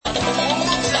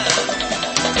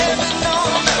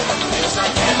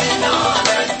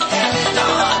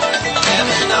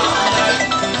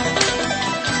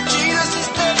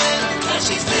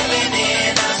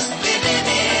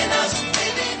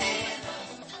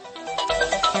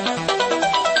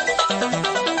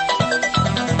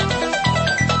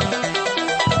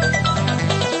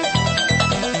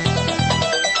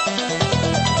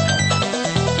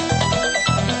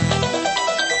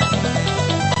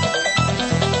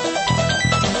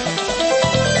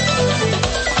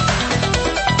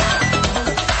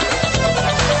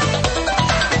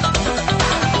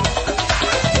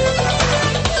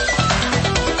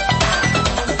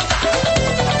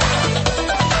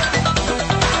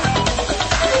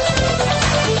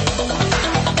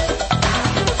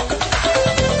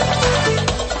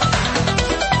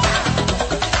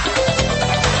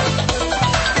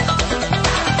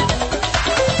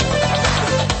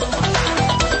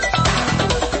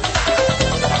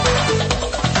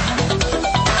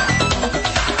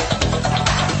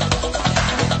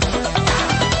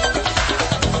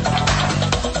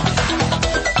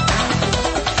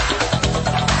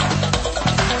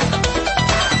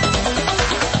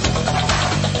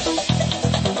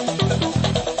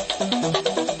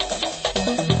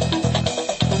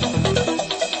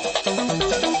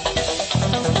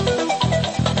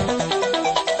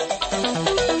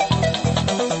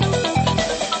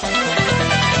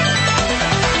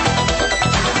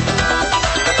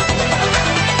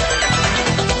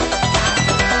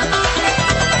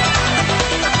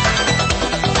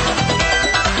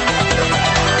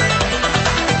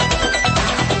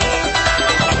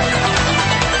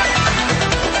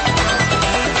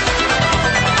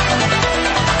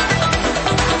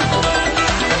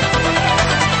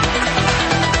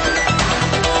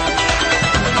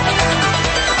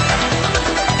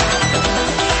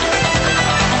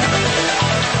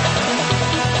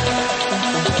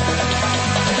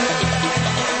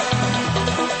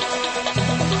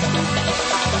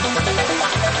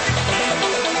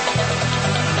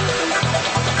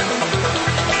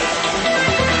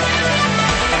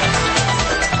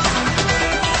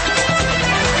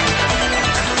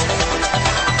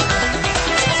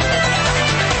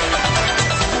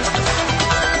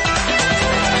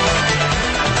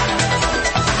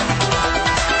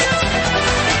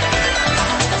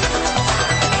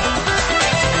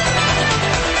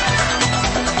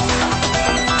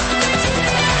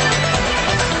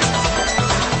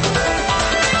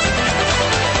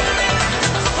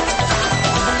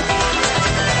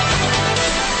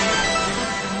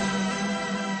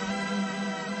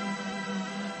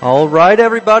All right,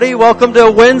 everybody. Welcome to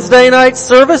Wednesday night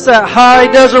service at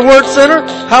High Desert Word Center.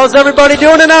 How's everybody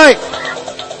doing tonight?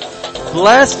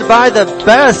 Blessed by the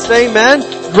best. Amen.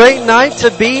 Great night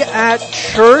to be at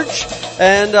church.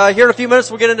 And here in a few minutes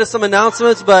we'll get into some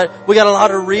announcements, but we got a lot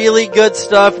of really good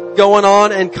stuff going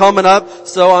on and coming up.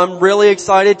 So I'm really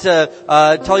excited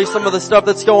to tell you some of the stuff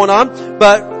that's going on.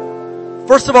 But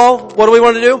first of all, what do we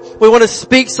want to do? We want to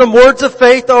speak some words of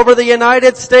faith over the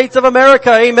United States of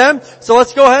America. Amen. So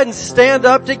let's go ahead and stand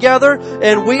up together,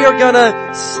 and we are going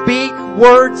to speak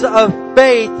words of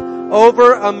faith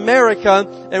over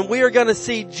America, and we are going to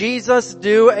see Jesus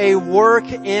do a work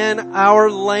in our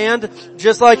land,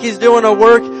 just like He's doing a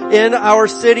work in our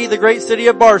city, the great city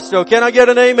of Barstow. Can I get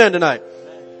an amen tonight?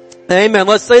 Amen.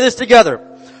 Let's say this together.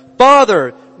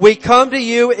 Father, we come to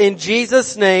you in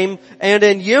Jesus' name, and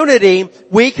in unity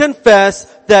we confess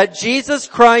that Jesus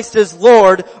Christ is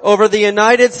Lord over the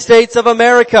United States of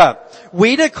America.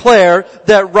 We declare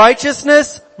that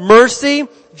righteousness, mercy,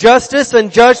 justice,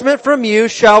 and judgment from you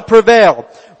shall prevail.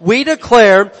 We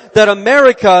declare that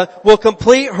America will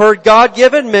complete her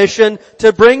God-given mission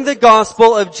to bring the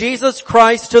gospel of Jesus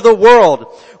Christ to the world.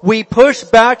 We push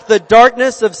back the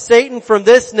darkness of Satan from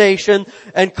this nation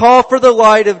and call for the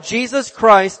light of Jesus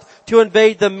Christ to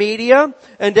invade the media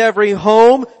and every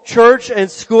home, church, and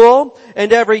school,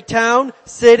 and every town,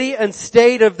 city, and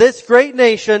state of this great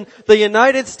nation, the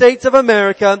United States of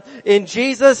America. In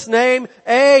Jesus' name,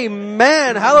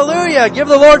 amen. Hallelujah. Give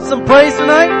the Lord some praise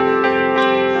tonight.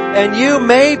 And you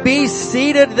may be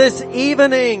seated this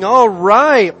evening. All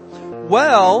right.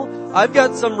 Well, I've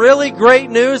got some really great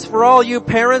news for all you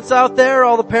parents out there,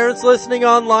 all the parents listening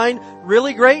online.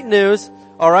 Really great news.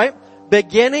 All right.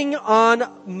 Beginning on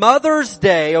Mother's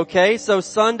Day, okay, so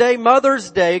Sunday, Mother's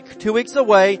Day, 2 weeks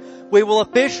away, we will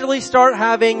officially start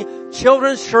having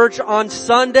children's church on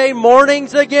Sunday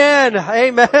mornings again.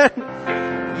 Amen.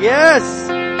 Yes.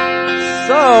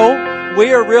 So,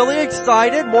 we are really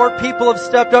excited. More people have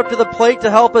stepped up to the plate to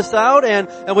help us out, and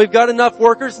we've got enough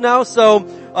workers now. So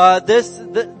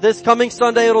this coming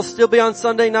Sunday, it'll still be on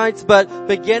Sunday nights, but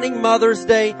beginning Mother's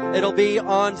Day, it'll be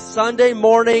on Sunday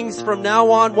mornings from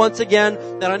now on once again.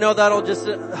 And I know that'll just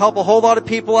help a whole lot of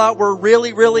people out. We're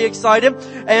really, really excited.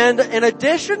 And in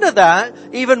addition to that,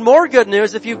 even more good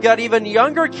news, if you've got even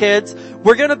younger kids,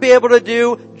 we're going to be able to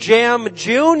do Jam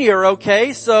Junior,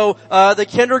 okay? So the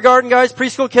kindergarten guys,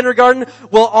 preschool kindergarten,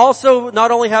 will also not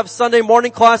only have Sunday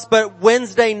morning class, but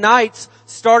Wednesday nights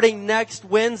starting next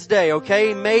Wednesday,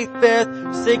 okay? May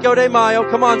 5th, Cinco de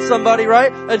Mayo. Come on, somebody,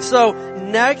 right? And so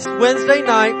next Wednesday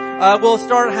night, we'll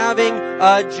start having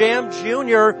Jam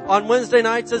Junior on Wednesday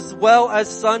nights as well as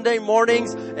Sunday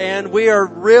mornings. And we are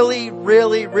really,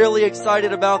 really, really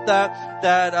excited about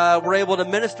that we're able to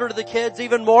minister to the kids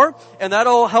even more. And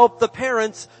that'll help the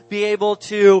parents be able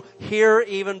to hear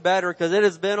even better, because it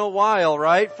has been a while,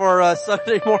 right? For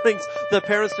Sunday mornings, the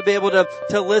parents to be able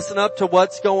to listen up to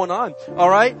what's going on. All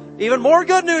right? Even more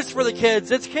good news for the kids.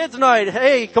 It's kids night.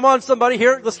 Hey, come on somebody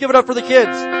here. Let's give it up for the kids.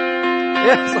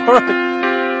 Yes, all right.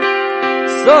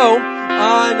 So,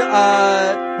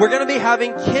 we're going to be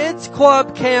having Kids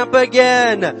Club Camp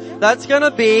again. That's going to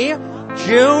be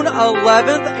June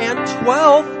 11th and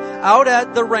 12th out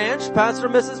at the ranch, Pastor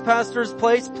and Mrs. Pastor's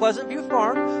place, Pleasant View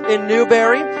Farm in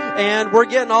Newberry. And we're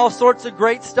getting all sorts of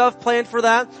great stuff planned for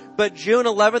that. But June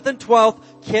 11th and 12th,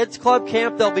 Kids Club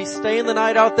Camp, they'll be staying the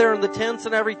night out there in the tents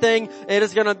and everything. It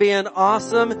is going to be an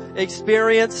awesome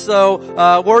experience.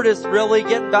 So, we're just really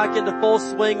getting back into full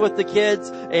swing with the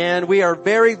kids. And we are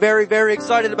very, very, very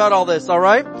excited about all this,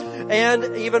 alright?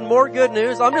 And even more good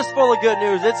news. I'm just full of good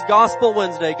news. It's Gospel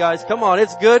Wednesday, guys. Come on.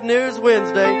 It's Good News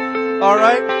Wednesday.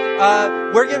 Alright?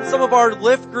 We're getting some of our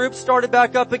Lift groups started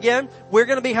back up again. We're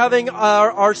going to be having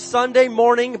our Sunday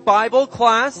morning Bible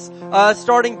class,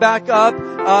 starting back up,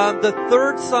 the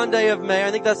third Sunday of May. I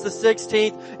think that's the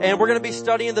 16th. And we're going to be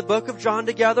studying the book of John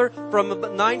together from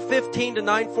 9:15 to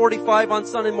 9:45 on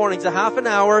Sunday mornings, a half an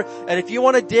hour. And if you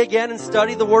want to dig in and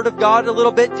study the Word of God a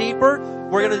little bit deeper,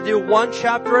 we're going to do one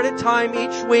chapter at a time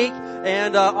each week.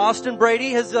 And Austin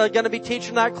Brady is going to be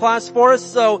teaching that class for us.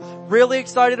 So really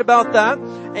excited about that.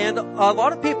 And a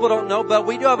lot of people don't know, but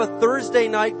we do have a Thursday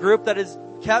night group that is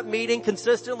kept meeting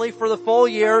consistently for the full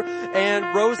year, and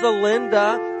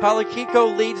Rosalinda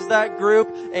Palakiko leads that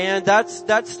group, and that's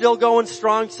still going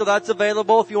strong, so that's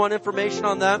available if you want information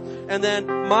on that. And then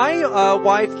my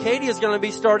wife Katie is going to be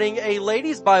starting a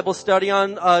ladies Bible study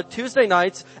on Tuesday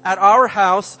nights at our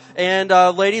house, and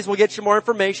ladies, will get you more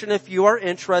information if you are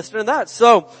interested in that.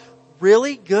 So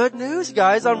really good news,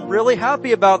 guys. I'm really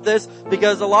happy about this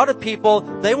because a lot of people,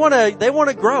 they want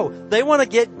to grow. They want to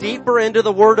get deeper into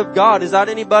the Word of God. Is that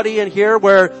anybody in here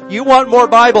where you want more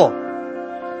Bible?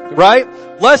 Right?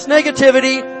 Less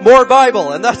negativity, more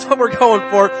Bible. And that's what we're going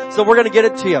for. So we're going to get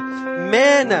it to you.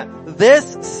 Men,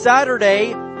 this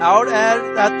Saturday out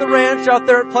at the ranch out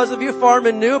there at Pleasant View Farm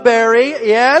in Newberry,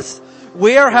 yes,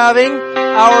 we are having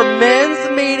our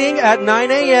men's meeting at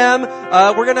 9 a.m.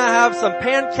 We're going to have some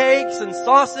pancakes and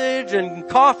sausage and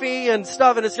coffee and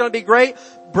stuff, and it's going to be great.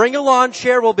 Bring a lawn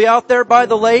chair. We'll be out there by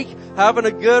the lake having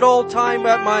a good old time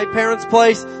at my parents'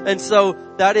 place. And so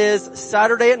that is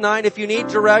Saturday at 9. If you need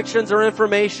directions or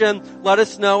information, let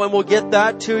us know and we'll get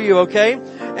that to you, okay?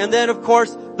 And then, of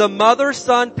course, the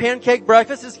mother-son pancake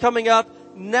breakfast is coming up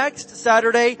next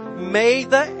Saturday, May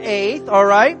the 8th,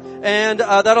 alright? And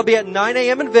that'll be at 9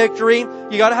 a.m. in Victory.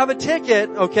 You gotta have a ticket,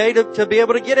 okay, to be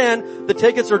able to get in. The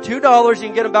tickets are $2. You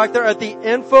can get them back there at the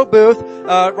info booth,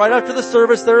 right after the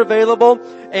service. They're available.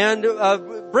 And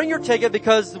bring your ticket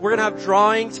because we're gonna have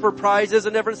drawings for prizes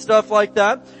and different stuff like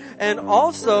that. And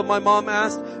also, my mom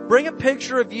asked, bring a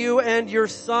picture of you and your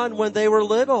son when they were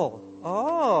little.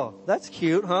 Oh, that's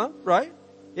cute, huh? Right?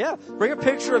 Yeah, bring a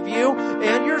picture of you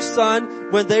and your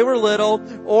son when they were little,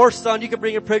 or son, you can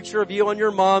bring a picture of you and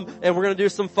your mom, and we're going to do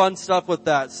some fun stuff with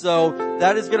that. So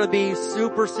that is going to be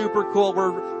super, super cool.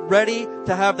 We're ready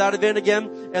to have that event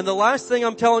again. And the last thing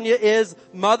I'm telling you is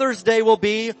Mother's Day will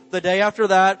be the day after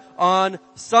that on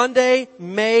Sunday,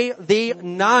 May the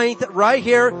 9th, right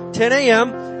here, 10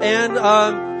 a.m.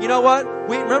 And, you know what?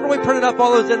 We printed up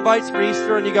all those invites for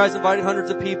Easter and you guys invited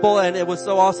hundreds of people and it was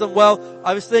so awesome. Well,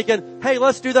 I was thinking, hey,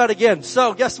 let's do that again.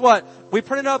 So guess what? We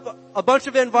printed up a bunch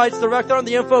of invites. They're right there on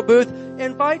the info booth.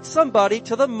 Invite somebody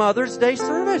to the Mother's Day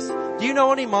service. Do you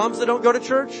know any moms that don't go to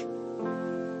church?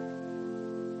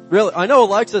 Really? I know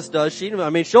Alexis does.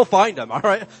 She'll find them,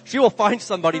 alright? She will find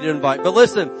somebody to invite. But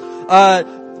listen,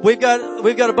 we've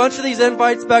got a bunch of these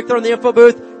invites back there on the info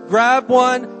booth. Grab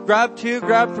one, grab two,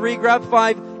 grab three, grab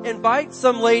five. Invite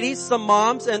some ladies, some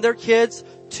moms and their kids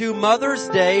to Mother's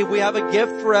Day. We have a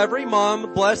gift for every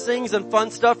mom, blessings and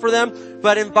fun stuff for them.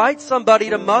 But invite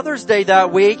somebody to Mother's Day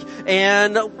that week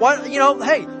and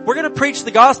hey, we're going to preach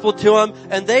the gospel to them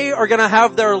and they are going to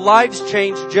have their lives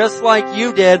changed just like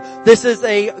you did. This is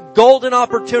a golden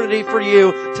opportunity for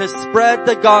you to spread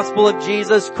the gospel of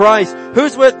Jesus Christ.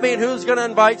 Who's with me and who's going to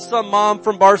invite some mom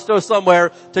from Barstow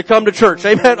somewhere to come to church?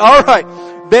 Amen. All right.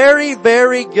 Very,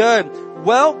 very good.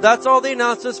 Well, that's all the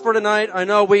announcements for tonight. I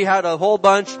know we had a whole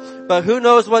bunch, but who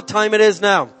knows what time it is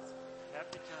now?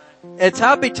 Happy time. It's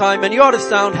happy time, and you ought to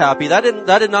sound happy. That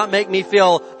did not make me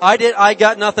feel, I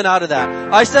got nothing out of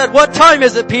that. I said, what time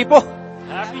is it, people?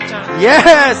 Happy time.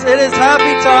 Yes, it is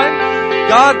happy time.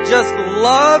 God just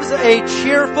loves a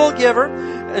cheerful giver.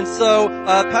 And so,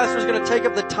 Pastor's gonna take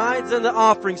up the tithes and the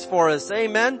offerings for us.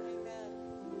 Amen?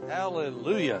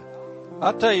 Hallelujah.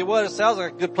 I'll tell you what, it sounds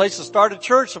like a good place to start a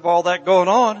church of all that going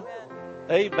on.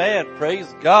 Amen. Praise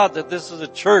God that this is a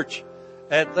church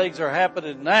and things are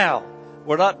happening now.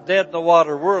 We're not dead in the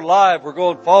water. We're alive. We're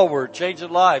going forward, changing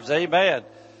lives. Amen.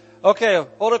 Okay,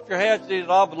 hold up your hands. You need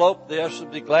an envelope. The ushers will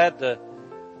be glad to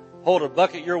hold a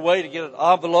bucket your way to get an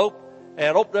envelope.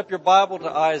 And open up your Bible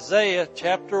to Isaiah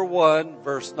chapter 1,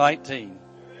 verse 19.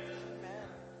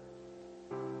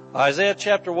 Isaiah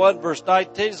chapter 1, verse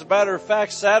 19. As a matter of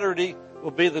fact, Saturday will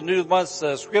be the new month's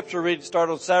scripture reading. Start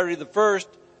on Saturday the 1st.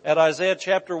 And Isaiah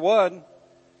chapter 1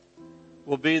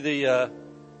 will be the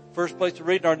first place to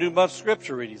read in our new month's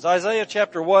scripture readings. Isaiah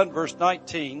chapter 1, verse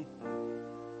 19.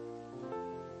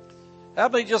 How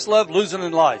many just love losing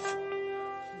in life?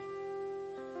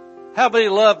 How many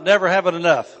love never having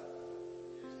enough?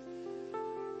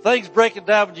 Things breaking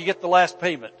down when you get the last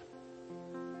payment.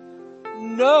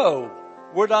 No,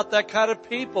 we're not that kind of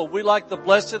people. We like the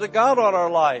blessing of God on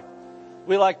our life.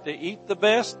 We like to eat the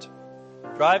best,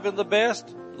 drive in the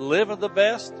best, live in the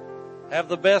best, have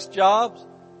the best jobs,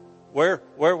 wear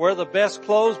the best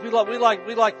clothes. We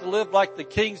like to live like the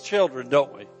king's children,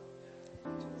 don't we?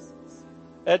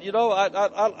 And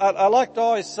I like to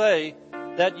always say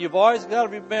that you've always got to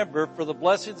remember, for the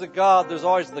blessings of God, there's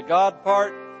always the God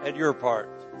part and your part.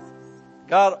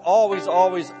 God always,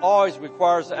 always, always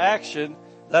requires action.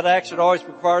 That action always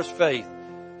requires faith.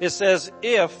 It says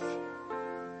if,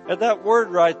 and that word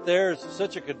right there is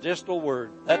such a conditional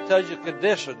word. That tells you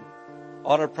condition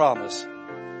on a promise.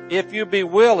 If you be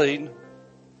willing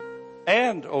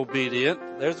and obedient,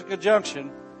 there's a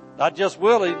conjunction, not just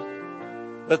willing,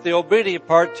 but the obedient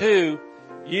part too,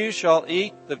 you shall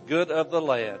eat the good of the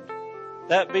land.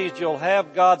 That means you'll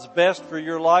have God's best for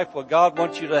your life, what God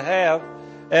wants you to have.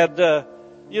 And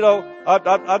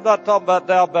I'm not talking about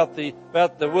now about the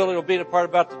willing obedient part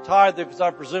about the tithe, because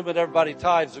I'm presuming everybody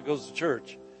tithes that goes to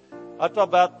church. I'm talking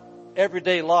about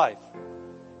everyday life.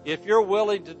 If you're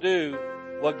willing to do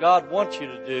what God wants you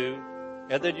to do,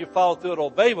 and then you follow through and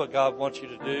obey what God wants you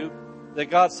to do, then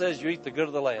God says you eat the good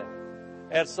of the land.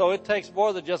 And so it takes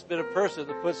more than just being a person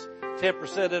that puts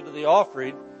 10% into the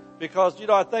offering, because,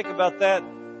 I think about that.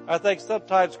 I think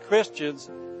sometimes Christians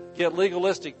get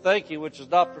legalistic thinking, which is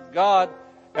not from God,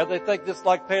 and they think it's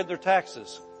like paying their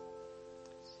taxes.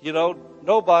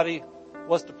 Nobody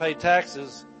wants to pay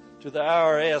taxes to the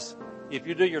IRS. If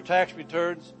you do your tax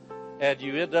returns and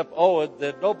you end up owing,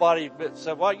 then nobody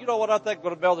said, well, you know what, I think I'm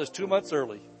going to mail this 2 months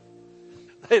early.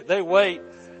 They wait,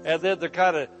 and then they're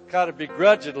kind of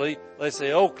begrudgingly, they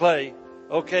say, oh, Clay,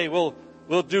 okay, we'll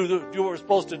do what we're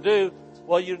supposed to do.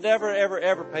 Well, you never, ever,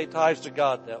 ever pay tithes to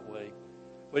God that way.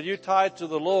 When you tithe to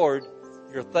the Lord,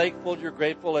 you're thankful, you're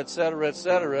grateful, etc.,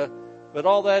 etc. But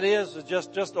all that is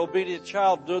just an obedient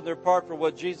child doing their part for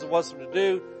what Jesus wants them to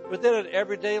do within an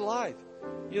everyday life.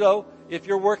 If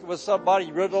you're working with somebody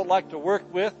you really don't like to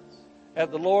work with,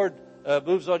 and the Lord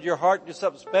moves on your heart to do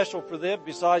something special for them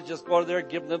besides just going there and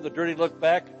giving them the dirty look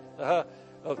back.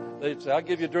 They say, I'll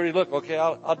give you a dirty look. Okay,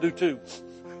 I'll do too.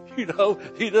 You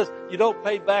don't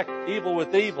pay back evil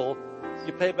with evil.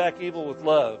 You pay back evil with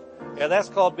love. And that's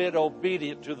called being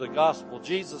obedient to the gospel.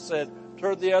 Jesus said,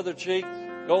 turn the other cheek,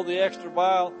 go the extra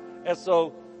mile. And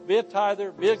so be a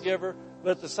tither, be a giver,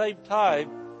 but at the same time,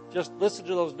 just listen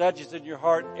to those nudges in your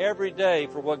heart every day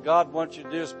for what God wants you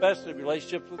to do, especially in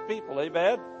relationships with people.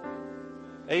 Amen?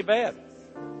 Amen.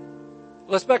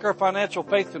 Let's make our financial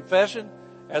faith confession,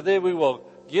 and then we will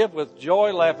give with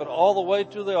joy, laughing all the way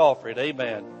to the offering.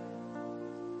 Amen.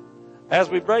 As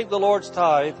we bring the Lord's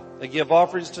tithe and give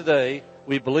offerings today,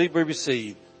 we believe we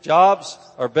receive jobs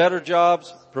or better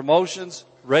jobs, promotions,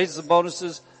 raises and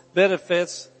bonuses,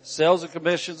 benefits, sales and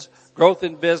commissions, growth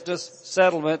in business,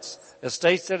 settlements,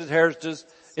 estates and inheritances,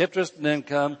 interest and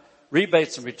income,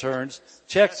 rebates and returns,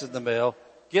 checks in the mail,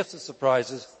 gifts and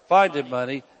surprises, finding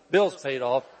money, bills paid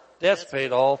off, debts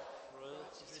paid off,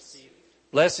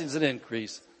 blessings and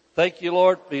increase. Thank you,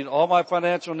 Lord, for meeting all my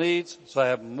financial needs, so I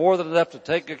have more than enough to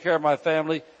take good care of my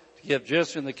family, to give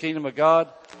generously in the kingdom of God,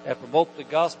 and promote the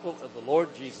gospel of the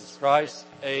Lord Jesus Christ.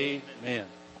 Amen.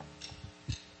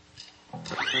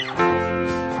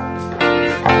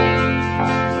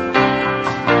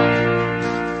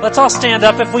 Let's all stand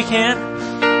up if we can.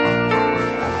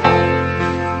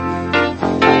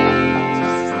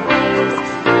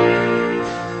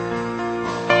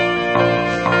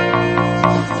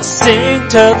 Sing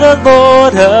to the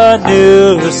Lord a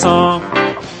new song.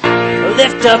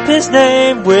 Lift up His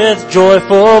name with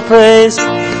joyful praise.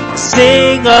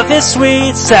 Sing of His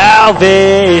sweet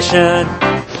salvation,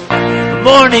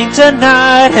 morning to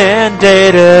night and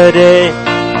day to day.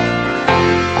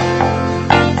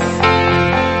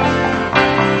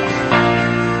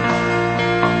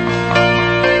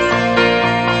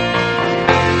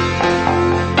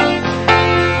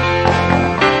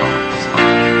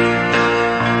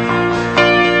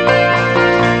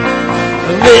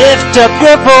 Lift up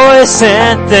your voice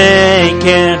and thank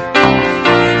Him.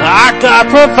 Our God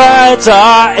provides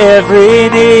our every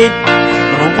need.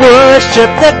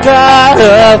 Worship the God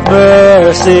of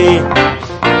mercy,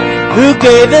 who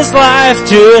gave His life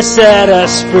to set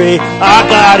us free. Our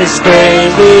God is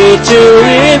greatly to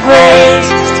be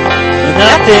praised.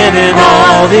 Nothing in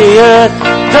all the earth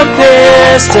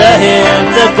compares to Him,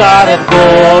 the God of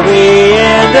glory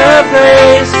and of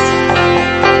grace.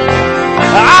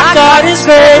 Our God is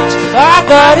great, our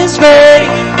God is great.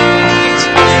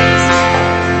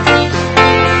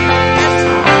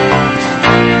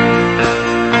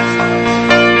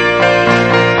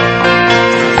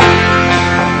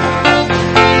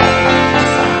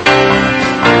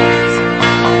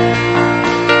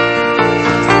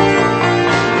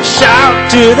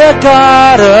 Shout to the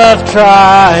God of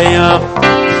triumph.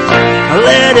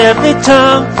 Let every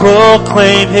tongue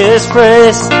proclaim His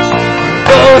praise.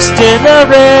 Boast in the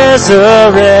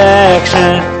resurrection,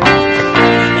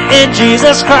 in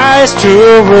Jesus Christ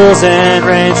who rules and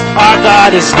reigns. Our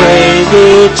God is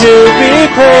greatly to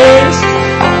be praised.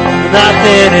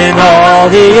 Nothing in all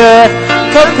the earth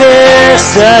compares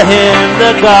to Him,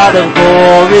 the God of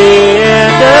glory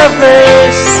and of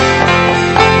grace.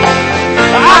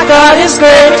 Our God is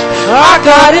great, our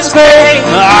God is great,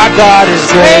 our God is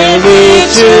greatly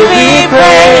to be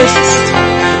praised.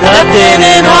 Nothing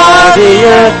in all the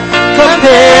earth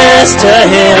compares to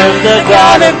Him, the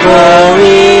God of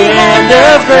glory and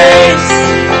of grace.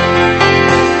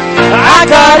 Our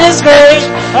God is great,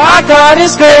 our God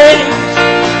is great.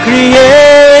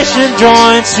 Creation creation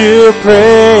joins to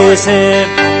praise Him.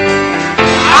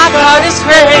 Our God is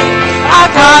great, our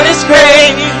God is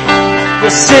great. The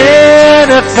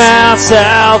sinner found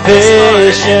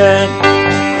salvation.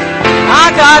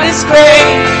 Our God is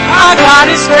great, our God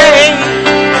is great.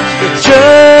 The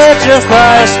Church of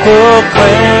Christ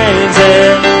proclaims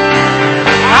it.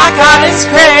 Our God is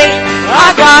great,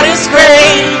 our God is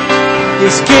great.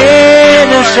 His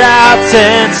kingdom shouts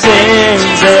and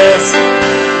sings it.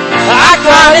 Our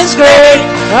God is great,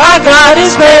 our God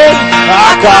is great,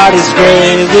 our God is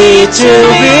greatly to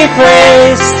be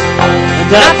praised.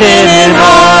 Nothing in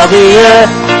all the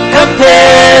earth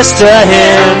compares to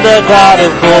Him, the God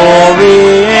of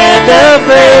glory and of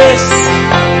grace.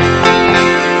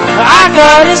 Our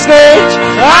God is great,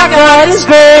 our God is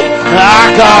great, our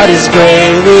God is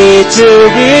greatly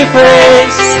to be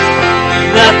praised.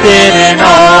 Nothing in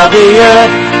all the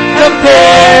earth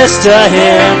compares to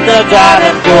Him, the God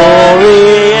of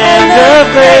glory and of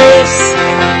grace.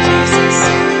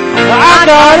 Our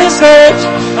God is great,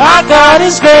 our God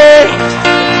is great.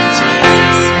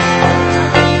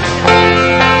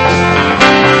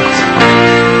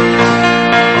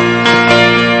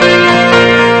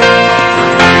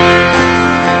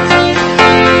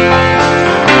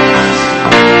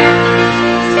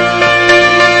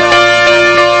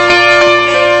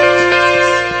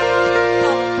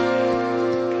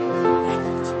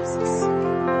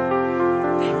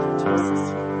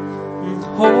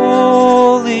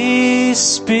 Holy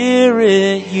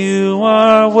Spirit, you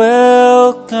are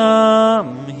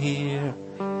welcome here.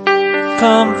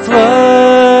 Come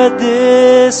flood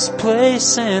this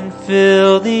place and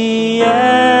fill the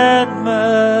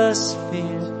atmosphere.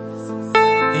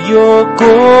 Your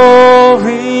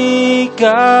glory,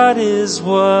 God, is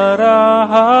what our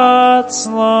hearts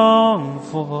long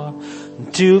for.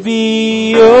 To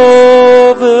be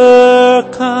overcome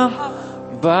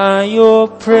by your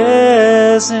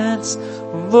presence,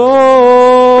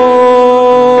 Lord.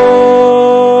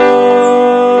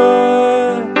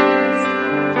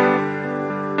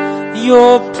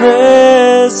 Your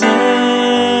presence,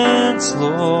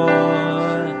 Lord.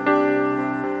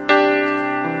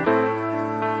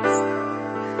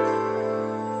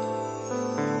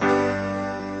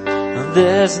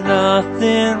 There's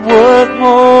nothing worth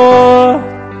more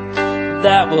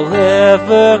that will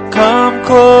ever come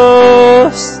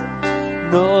close.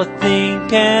 Nothing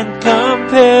can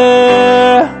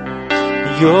compare.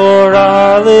 You're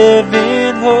our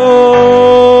living hope.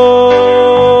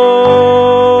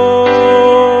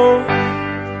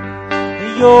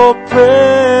 Your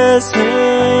presence,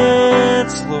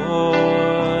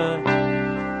 Lord.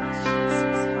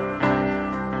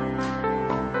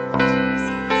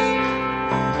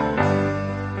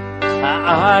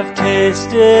 I've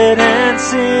tasted and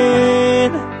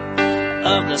seen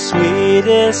of the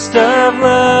sweetest of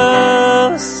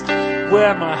loves,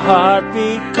 where my heart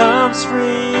becomes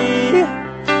free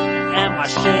and my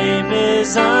shame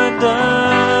is undone.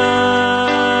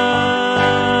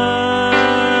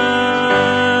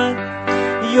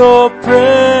 Your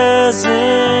presence,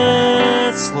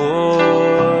 Lord.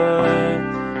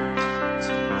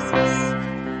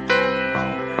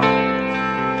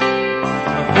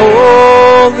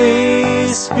 Holy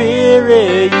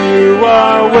Spirit, you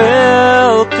are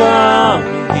welcome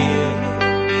here.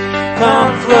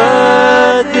 Come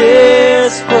flood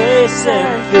this place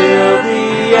and fill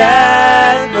the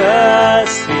atmosphere.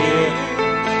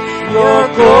 Your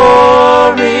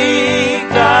glory,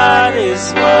 God,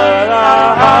 is what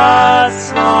our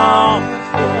hearts long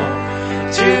for.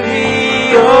 To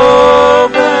be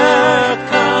overcome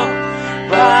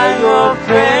by your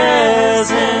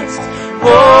presence,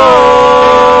 Lord.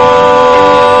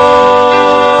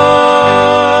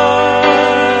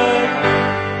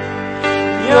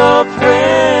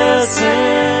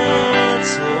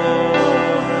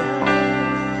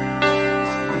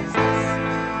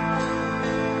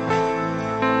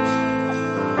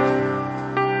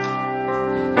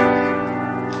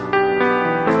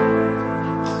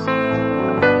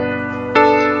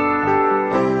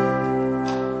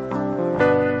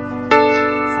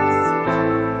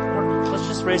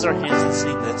 Raise our hands and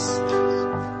sing this.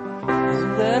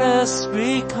 Let us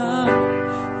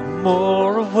become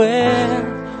more aware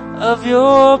of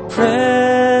your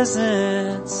presence.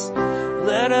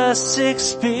 Let us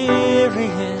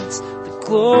experience the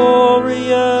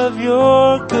glory of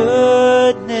your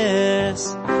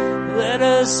goodness. Let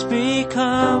us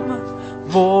become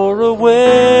more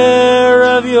aware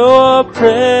of your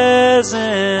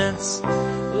presence.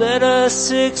 Let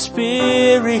us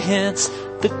experience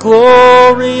the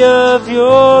glory of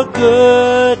your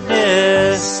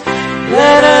goodness.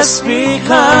 Let us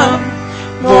become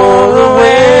more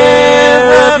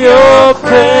aware of your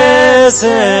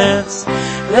presence.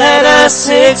 Let us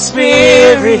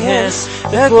experience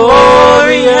the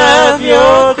glory of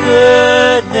your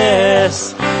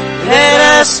goodness. Let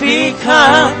us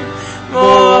become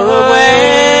more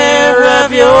aware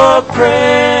of your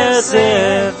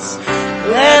presence.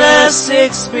 Let us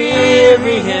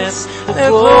experience the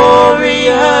glory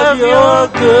of your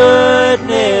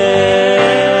goodness.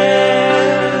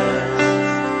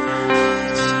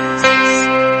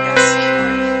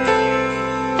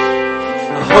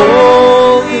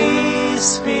 Holy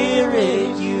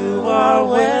Spirit, you are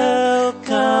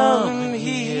welcome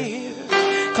here.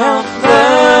 Come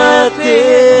flood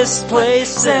this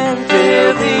place and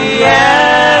fill the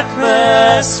atmosphere.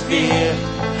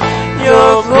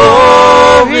 Your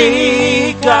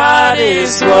glory, God,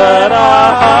 is what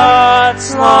our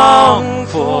hearts long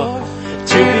for.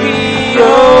 To be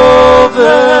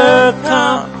overcome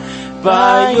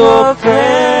by your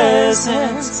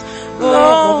presence, Lord.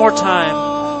 One more time.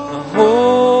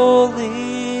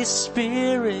 Holy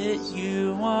Spirit,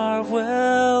 you are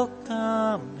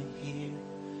welcome here.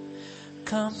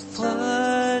 Come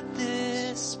flood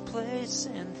this place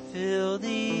and fill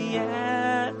the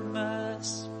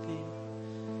atmosphere.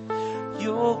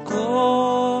 Your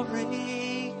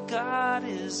glory, God,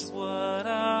 is what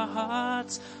our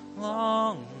hearts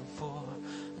long for.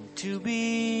 To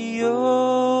be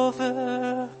overcome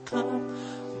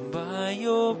by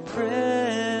your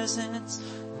presence,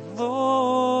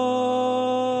 Lord.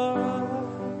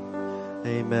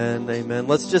 Amen, amen.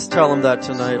 Let's just tell him that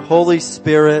tonight. Holy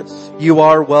Spirit, you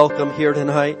are welcome here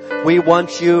tonight. We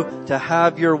want you to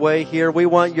have your way here. We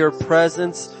want your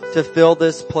presence to fill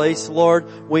this place, Lord.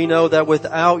 We know that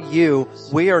without you,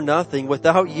 we are nothing.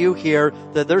 Without you here,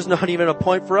 that there's not even a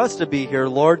point for us to be here,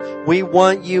 Lord. We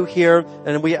want you here,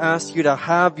 and we ask you to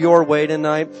have your way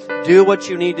tonight. Do what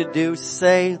you need to do.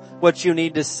 Say what you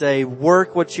need to say.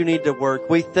 Work what you need to work.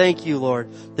 We thank you, Lord,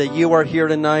 that you are here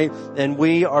tonight, and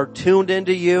we are tuned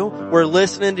into you. We're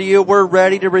listening to you. We're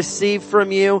ready to receive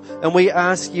from you, and we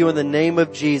ask you in the name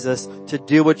of Jesus to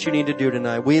do what you need to do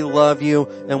tonight. We love you,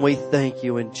 and we thank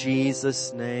you in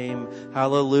Jesus' name.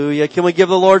 Hallelujah. Can we give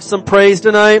the Lord some praise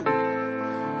tonight?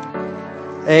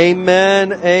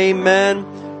 Amen.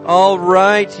 Amen. All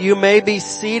right. You may be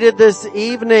seated this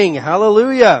evening.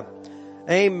 Hallelujah.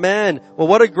 Amen. Well,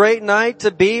 what a great night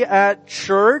to be at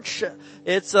church.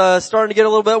 It's starting to get a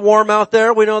little bit warm out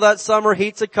there. We know that summer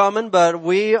heat's a-coming, but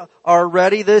we are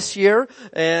ready this year.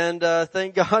 And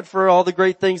thank God for all the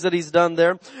great things that He's done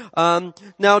there.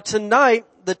 Now tonight,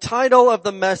 the title of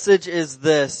the message is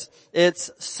this. It's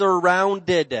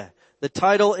Surrounded. The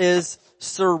title is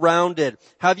Surrounded.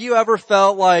 Have you ever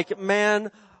felt like,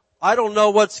 man, I don't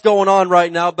know what's going on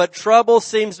right now, but trouble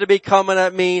seems to be coming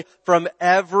at me from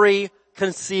every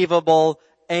conceivable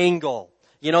angle?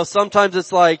 You know, sometimes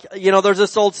it's like, you know, there's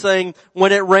this old saying,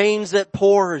 when it rains, it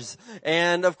pours.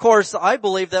 And of course, I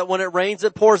believe that when it rains,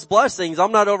 it pours blessings.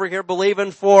 I'm not over here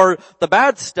believing for the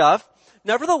bad stuff.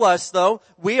 Nevertheless, though,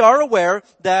 we are aware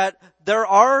that there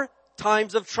are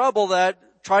times of trouble that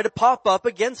try to pop up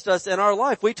against us in our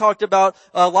life. We talked about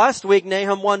last week,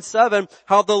 Nahum 1:7,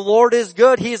 how the Lord is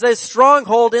good. He's a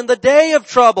stronghold in the day of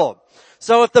trouble.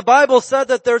 So if the Bible said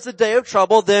that there's a day of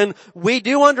trouble, then we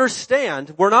do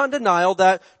understand, we're not in denial,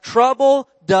 that trouble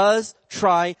does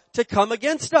try to come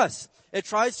against us. It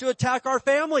tries to attack our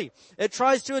family. It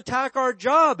tries to attack our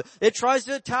job. It tries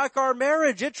to attack our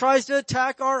marriage. It tries to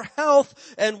attack our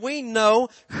health. And we know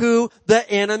who the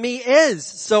enemy is.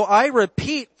 So I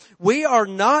repeat, we are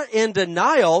not in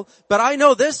denial, but I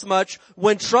know this much.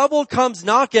 When trouble comes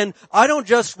knocking, I don't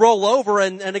just roll over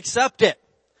and accept it.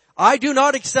 I do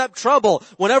not accept trouble.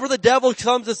 Whenever the devil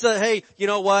comes and says, hey, you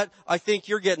know what? I think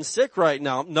you're getting sick right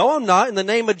now. No, I'm not. In the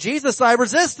name of Jesus, I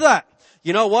resist that.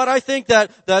 You know what? I think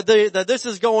that this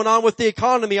is going on with the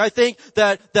economy. I think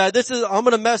that I'm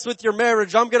gonna mess with your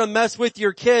marriage. I'm gonna mess with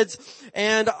your kids.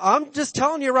 And I'm just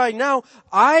telling you right now,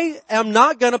 I am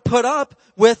not gonna put up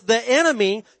with the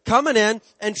enemy coming in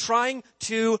and trying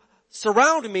to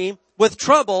surround me with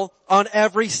trouble on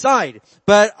every side.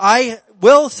 But I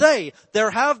will say,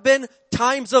 there have been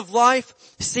times of life,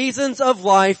 seasons of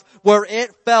life, where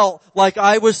it felt like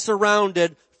I was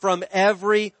surrounded from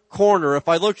every corner. If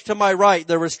I looked to my right,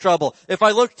 there was trouble. If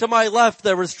I looked to my left,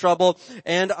 there was trouble.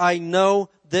 And I know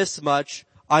this much.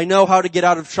 I know how to get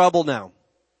out of trouble now.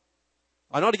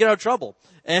 I know how to get out of trouble.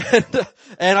 And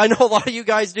I know a lot of you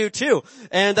guys do too.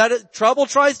 And that trouble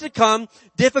tries to come,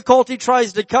 difficulty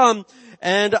tries to come,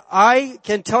 And I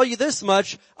can tell you this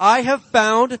much, I have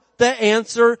found the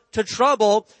answer to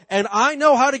trouble, and I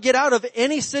know how to get out of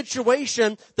any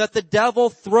situation that the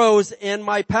devil throws in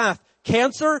my path.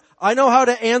 Cancer, I know how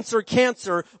to answer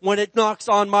cancer when it knocks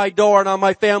on my door and on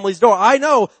my family's door. I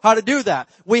know how to do that.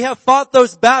 We have fought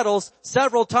those battles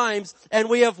several times and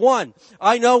we have won.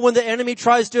 I know when the enemy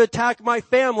tries to attack my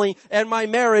family and my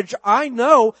marriage, I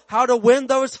know how to win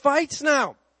those fights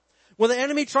now. When the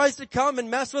enemy tries to come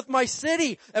and mess with my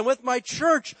city and with my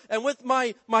church and with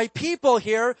my people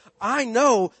here, I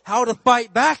know how to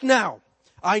fight back now.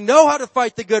 I know how to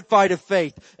fight the good fight of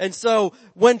faith. And so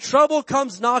when trouble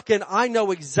comes knocking, I know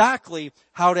exactly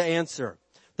how to answer.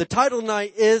 The title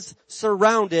tonight is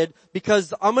Surrounded,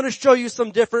 because I'm going to show you some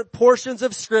different portions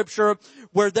of scripture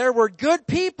where there were good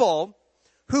people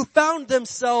who found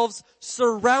themselves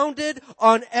surrounded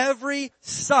on every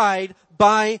side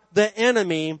by the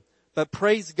enemy. But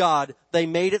praise God, they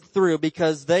made it through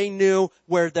because they knew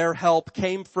where their help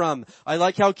came from. I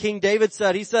like how King David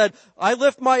said, he said, I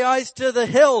lift my eyes to the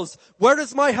hills. Where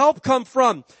does my help come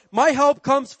from? My help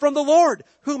comes from the Lord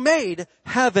who made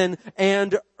heaven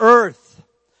and earth.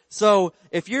 So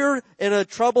if you're in a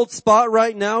troubled spot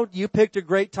right now, you picked a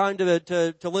great time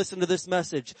to listen to this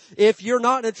message. If you're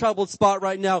not in a troubled spot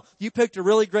right now, you picked a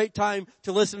really great time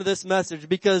to listen to this message,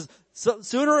 because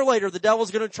sooner or later the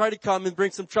devil's going to try to come and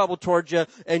bring some trouble towards you,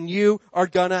 and you are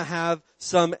going to have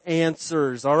some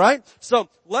answers. All right? So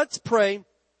let's pray,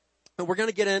 and we're going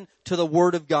to get into the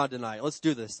Word of God tonight. Let's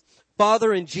do this.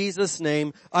 Father, in Jesus'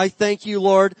 name, I thank you,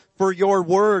 Lord, for your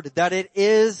Word, that it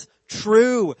is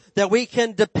true, that we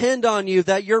can depend on you,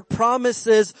 that your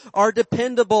promises are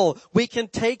dependable. We can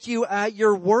take you at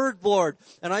your word, Lord.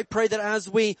 And I pray that as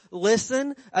we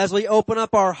listen, as we open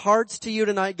up our hearts to you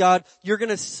tonight, God, you're going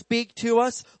to speak to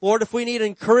us. Lord, if we need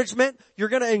encouragement, you're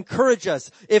going to encourage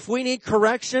us. If we need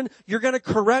correction, you're going to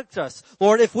correct us.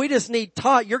 Lord, if we just need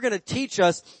taught, you're going to teach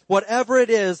us whatever it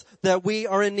is that we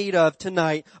are in need of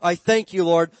tonight. I thank you,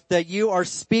 Lord, that you are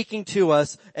speaking to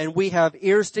us and we have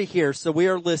ears to hear, so we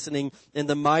are listening in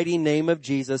the mighty name of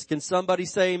Jesus. Can somebody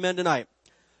say amen tonight?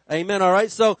 Amen. All right.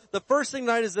 So the first thing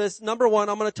tonight is this. Number one,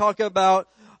 I'm going to talk about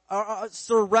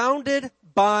surrounded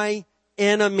by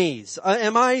enemies.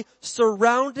 Am I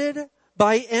surrounded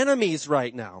by enemies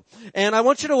right now? And I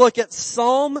want you to look at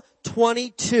Psalm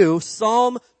 22.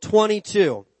 Psalm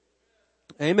 22.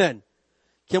 Amen.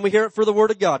 Can we hear it for the word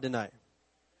of God tonight?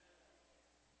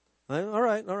 All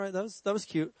right. That was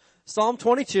cute. Psalm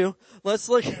 22. Let's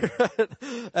look at it,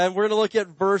 and we're going to look at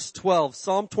verse 12.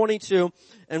 Psalm 22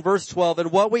 and verse 12.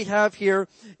 And what we have here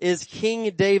is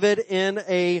King David in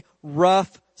a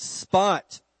rough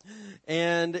spot.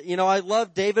 And, you know, I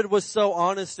love David was so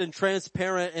honest and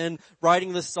transparent in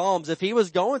writing the Psalms. If he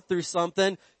was going through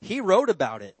something, he wrote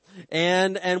about it.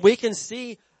 And we can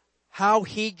see how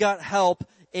he got help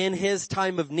in his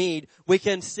time of need. We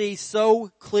can see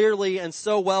so clearly and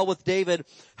so well with David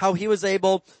how he was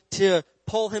able to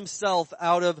pull himself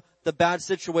out of the bad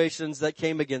situations that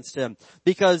came against him.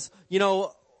 Because, you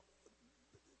know,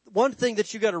 one thing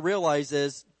that you got to realize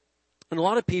is, and a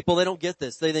lot of people, they don't get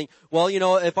this. They think, well, you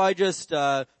know, if I just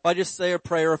say a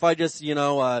prayer, if I just, you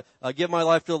know, give my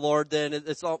life to the Lord, then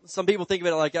it's all, some people think of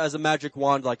it like as a magic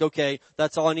wand, like, okay,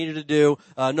 that's all I needed to do,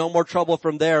 no more trouble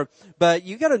from there. But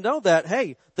you gotta know that,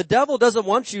 hey, the devil doesn't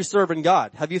want you serving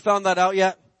God. Have you found that out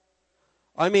yet?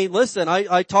 I mean, listen,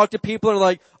 I talk to people and are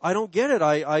like, I don't get it.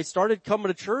 I started coming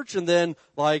to church and then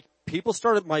like, people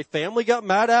started, my family got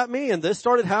mad at me and this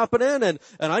started happening and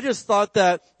I just thought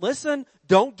that, listen,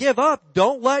 don't give up.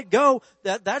 Don't let go.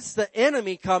 That's the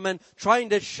enemy coming, trying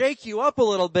to shake you up a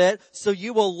little bit so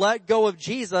you will let go of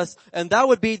Jesus. And that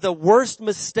would be the worst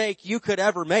mistake you could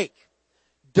ever make.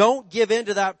 Don't give in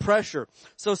to that pressure.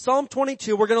 So Psalm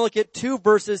 22, we're going to look at two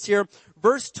verses here.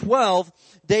 Verse 12,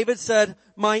 David said,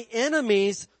 my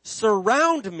enemies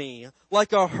surround me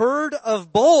like a herd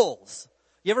of bulls.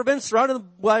 You ever been surrounded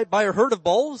by a herd of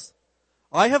bulls?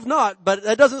 I have not, but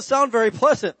that doesn't sound very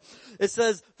pleasant. It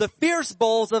says, the fierce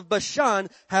bulls of Bashan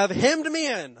have hemmed me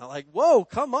in. I'm like, whoa,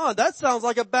 come on. That sounds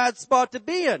like a bad spot to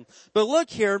be in. But look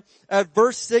here at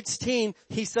verse 16.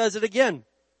 He says it again.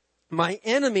 My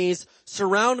enemies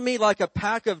surround me like a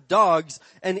pack of dogs.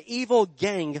 An evil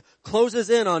gang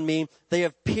closes in on me. They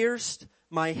have pierced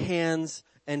my hands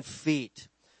and feet.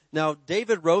 Now,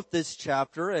 David wrote this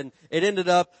chapter, and it ended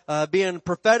up being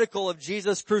prophetical of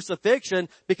Jesus' crucifixion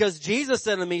because Jesus'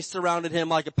 enemies surrounded him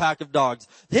like a pack of dogs.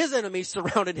 His enemies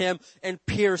surrounded him and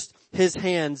pierced his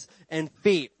hands and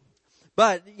feet.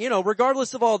 But,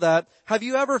 regardless of all that, have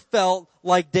you ever felt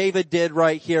like David did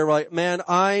right here? Like, man,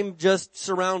 I'm just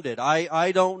surrounded.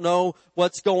 I don't know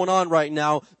what's going on right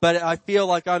now, but I feel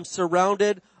like I'm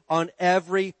surrounded on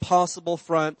every possible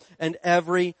front and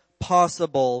every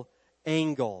possible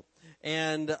angle.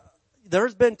 And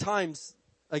there's been times,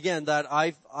 again, that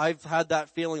I've had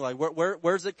that feeling like,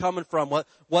 where's it coming from?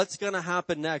 What's gonna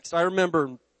happen next? I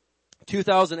remember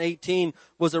 2018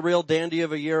 was a real dandy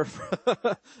of a year,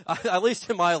 at least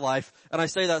in my life, and I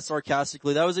say that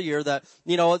sarcastically. That was a year that,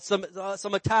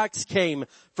 some attacks came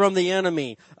from the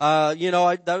enemy.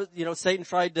 Satan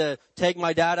tried to take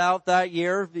my dad out that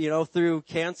year, through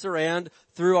cancer and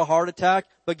through a heart attack.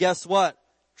 But guess what?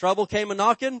 Trouble came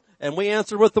a-knocking, and we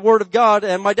answered with the word of God,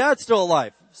 and my dad's still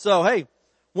alive. So hey,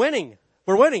 winning.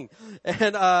 We're winning.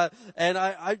 And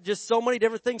I just, so many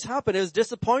different things happened. It was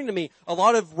disappointing to me. A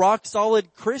lot of rock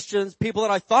solid Christians, people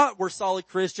that I thought were solid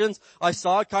Christians, I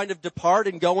saw kind of depart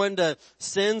and go into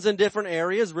sins in different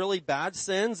areas, really bad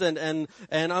sins. And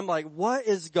I'm like, what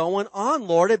is going on,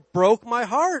 Lord? It broke my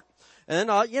heart. And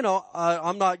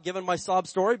I'm not giving my sob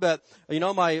story, but,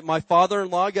 my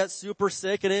father-in-law got super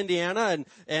sick in Indiana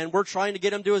and we're trying to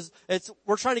get him to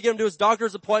his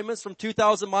doctor's appointments from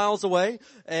 2,000 miles away.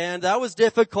 And that was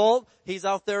difficult. He's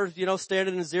out there,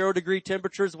 standing in 0-degree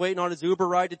temperatures, waiting on his Uber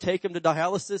ride to take him to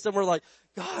dialysis. And we're like,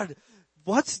 God,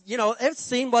 it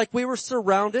seemed like we were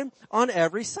surrounded on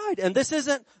every side. And this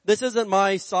isn't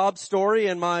my sob story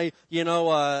and my,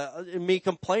 me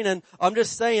complaining. I'm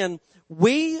just saying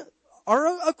we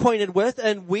are acquainted with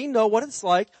and we know what it's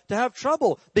like to have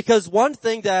trouble. Because one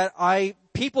thing that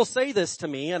people say this to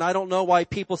me, and I don't know why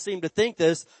people seem to think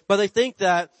this, but they think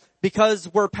that because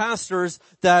we're pastors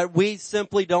that we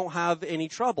simply don't have any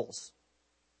troubles.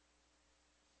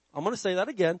 I'm going to say that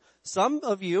again. Some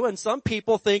of you and some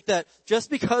people think that just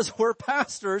because we're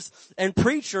pastors and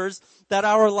preachers that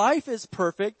our life is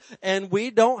perfect and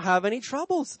we don't have any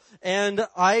troubles. And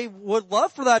I would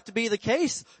love for that to be the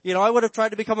case. I would have tried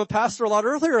to become a pastor a lot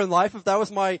earlier in life if that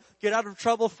was my get out of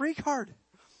trouble free card.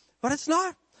 But it's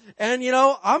not. And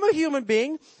I'm a human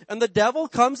being and the devil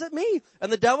comes at me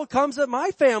and the devil comes at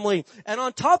my family. And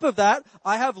on top of that,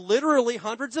 I have literally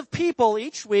hundreds of people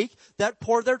each week that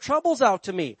pour their troubles out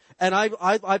to me. And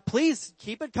I please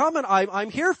keep it coming. I'm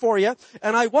here for you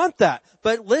and I want that.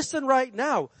 But listen right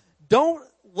now. Don't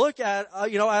look at,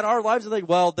 at our lives and think,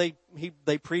 well, they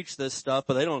preach this stuff,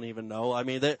 but they don't even know. I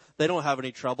mean, they don't have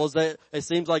any troubles. It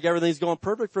seems like everything's going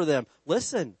perfect for them.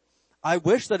 Listen. I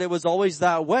wish that it was always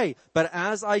that way. But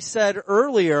as I said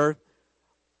earlier,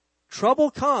 trouble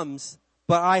comes,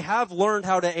 but I have learned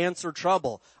how to answer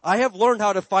trouble. I have learned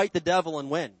how to fight the devil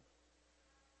and win.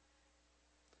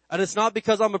 And it's not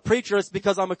because I'm a preacher, it's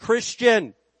because I'm a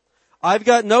Christian. I've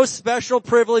got no special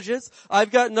privileges.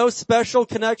 I've got no special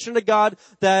connection to God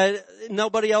that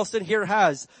nobody else in here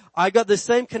has. I got the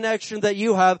same connection that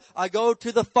you have. I go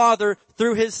to the Father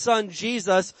through His Son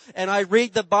Jesus and I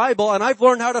read the Bible and I've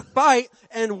learned how to fight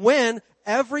and win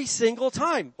every single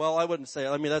time. Well, I wouldn't say it.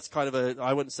 I mean, that's kind of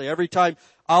I wouldn't say every time.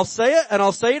 I'll say it and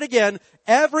I'll say it again.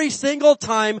 Every single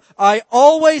time I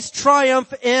always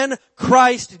triumph in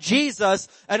Christ Jesus.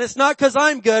 And it's not because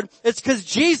I'm good. It's because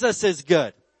Jesus is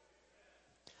good.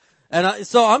 And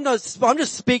so I'm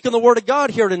just speaking the word of God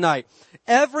here tonight.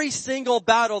 Every single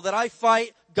battle that I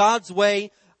fight God's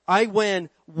way, I win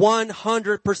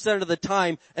 100% of the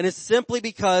time. And it's simply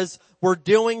because we're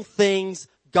doing things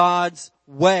God's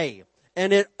way.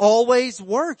 And it always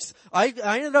works. I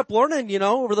ended up learning,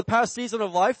 over the past season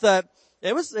of life that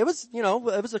it was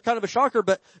a kind of a shocker,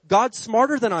 but God's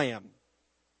smarter than I am.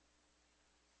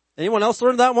 Anyone else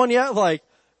learned that one yet? Like,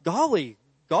 golly,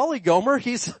 Gomer,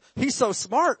 he's so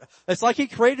smart. It's like He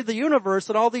created the universe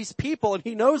and all these people and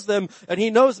He knows them and He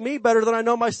knows me better than I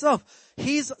know myself.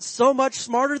 He's so much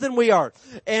smarter than we are.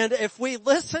 And if we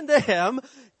listen to Him,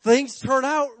 things turn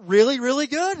out really, really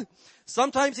good.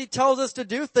 Sometimes He tells us to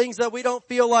do things that we don't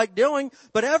feel like doing,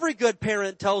 but every good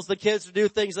parent tells the kids to do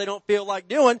things they don't feel like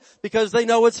doing because they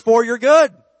know it's for your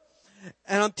good.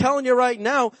 And I'm telling you right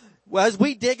now, as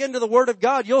we dig into the Word of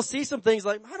God, you'll see some things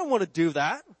like, I don't want to do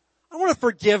that. I want to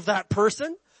forgive that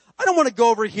person. I don't want to go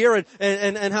over here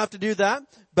and have to do that.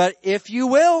 But if you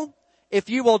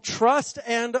will trust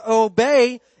and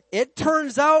obey, it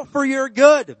turns out for your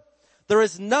good. There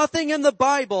is nothing in the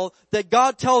Bible that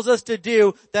God tells us to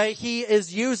do that He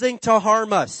is using to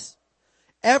harm us.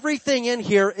 Everything in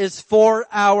here is for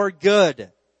our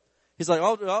good. He's like,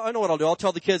 oh, I know what I'll do. I'll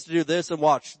tell the kids to do this and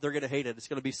watch. They're going to hate it. It's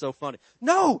going to be so funny.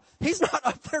 No, he's not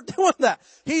up there doing that.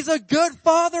 He's a good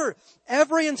father.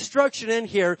 Every instruction in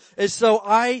here is so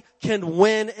I can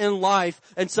win in life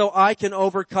and so I can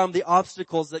overcome the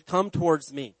obstacles that come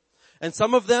towards me. And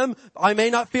some of them I may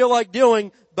not feel like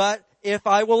doing, but if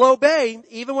I will obey,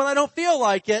 even when I don't feel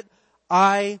like it,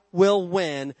 I will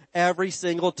win every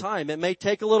single time. It may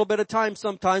take a little bit of time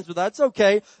sometimes, but that's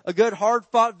okay. A good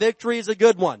hard-fought victory is a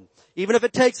good one. Even if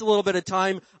it takes a little bit of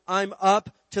time, I'm up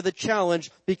to the challenge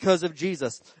because of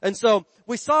Jesus. And so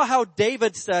we saw how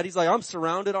David said, he's like, I'm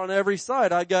surrounded on every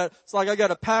side. It's like I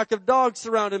got a pack of dogs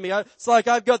surrounding me. It's like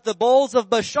I've got the bulls of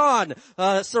Bashan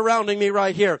surrounding me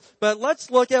right here. But let's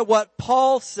look at what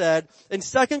Paul said in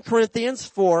 2 Corinthians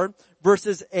 4,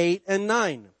 verses 8 and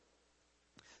 9.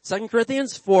 2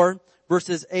 Corinthians 4,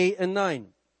 verses 8 and 9.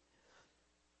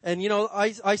 And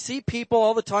I see people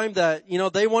all the time that,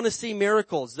 they want to see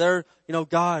miracles. They're,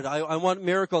 God, I want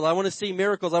miracles. I want to see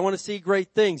miracles. I want to see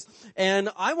great things. And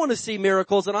I want to see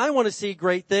miracles and I want to see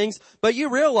great things. But you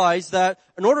realize that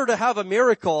in order to have a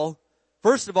miracle,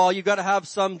 first of all, you've got to have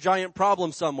some giant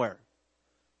problem somewhere.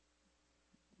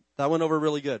 That went over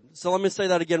really good. So let me say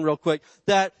that again real quick.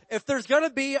 That if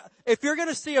you're going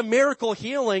to see a miracle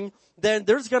healing, then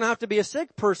there's going to have to be a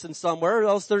sick person somewhere, or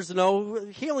else there's no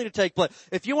healing to take place.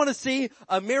 If you want to see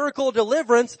a miracle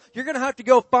deliverance, you're going to have to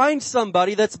go find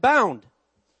somebody that's bound.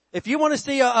 If you want to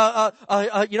see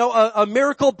a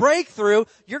miracle breakthrough,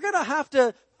 you're going to have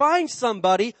to find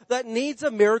somebody that needs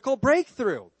a miracle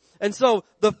breakthrough. And so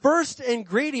the first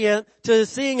ingredient to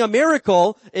seeing a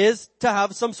miracle is to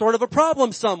have some sort of a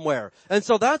problem somewhere. And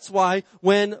so that's why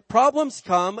when problems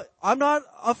come, I'm not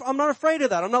afraid of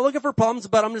that. I'm not looking for problems,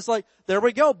 but I'm just like, there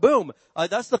we go, boom.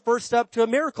 That's the first step to a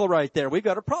miracle right there. We've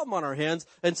got a problem on our hands.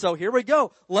 And so here we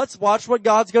go. Let's watch what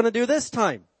God's going to do this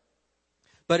time.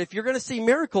 But if you're going to see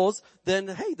miracles, then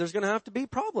hey, there's going to have to be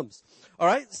problems. All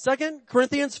right. 2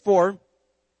 Corinthians 4,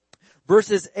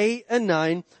 verses 8 and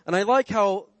 9. And I like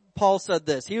how Paul said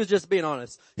this. He was just being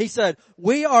honest. He said,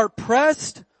 we are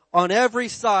pressed on every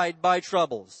side by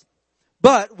troubles,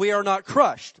 but we are not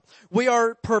crushed. We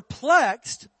are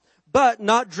perplexed, but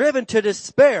not driven to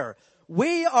despair.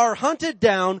 We are hunted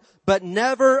down, but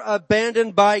never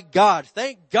abandoned by God.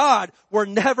 Thank God we're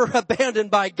never abandoned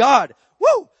by God.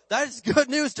 Woo! That is good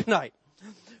news tonight.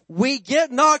 We get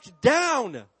knocked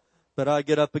down, but I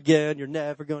get up again. You're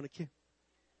never going to kill.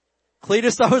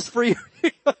 Cletus, that was for you.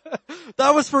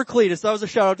 That was for Cletus. That was a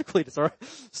shout out to Cletus, alright?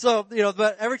 So,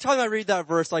 but every time I read that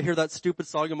verse, I hear that stupid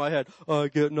song in my head. I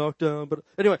get knocked down, but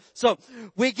anyway. So,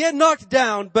 we get knocked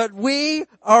down, but we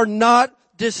are not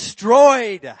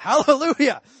destroyed.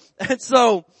 Hallelujah. And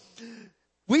so,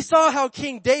 we saw how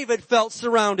King David felt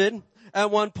surrounded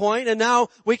at one point, and now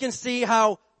we can see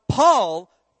how Paul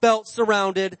felt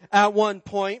surrounded at one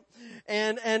point.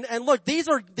 And look, these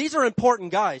are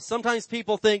important guys. Sometimes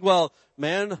people think, well,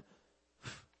 man,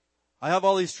 I have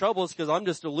all these troubles because I'm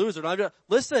just a loser.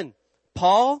 Listen,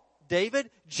 Paul,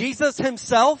 David, Jesus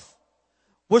himself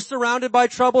was surrounded by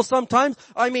trouble sometimes.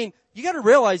 I mean, you gotta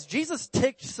realize Jesus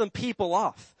ticked some people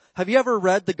off. Have you ever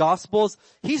read the Gospels?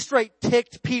 He straight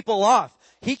ticked people off.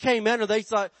 He came in and they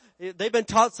thought, they've been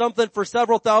taught something for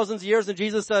several thousands of years, and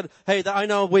Jesus said, hey, I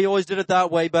know we always did it that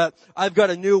way, but I've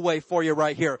got a new way for you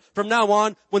right here. From now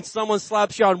on, when someone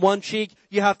slaps you on one cheek,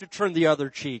 you have to turn the other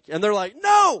cheek. And they're like,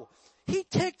 no! He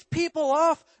ticked people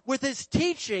off with his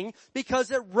teaching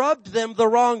because it rubbed them the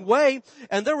wrong way.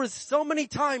 And there was so many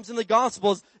times in the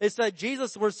Gospels it said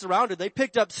Jesus was surrounded. They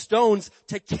picked up stones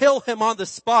to kill him on the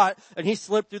spot, and he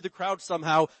slipped through the crowd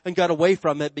somehow and got away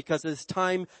from it because his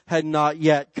time had not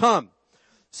yet come.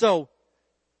 So,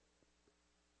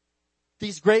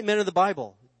 these great men of the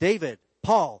Bible, David,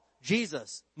 Paul,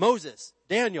 Jesus, Moses,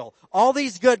 Daniel, all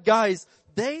these good guys,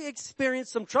 they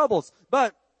experienced some troubles.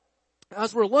 But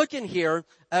as we're looking here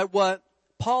at what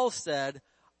Paul said,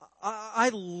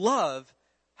 I love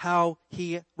how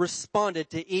he responded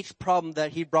to each problem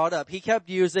that he brought up. He kept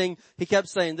saying,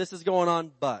 this is going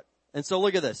on, but. And so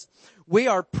look at this. We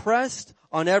are pressed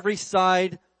on every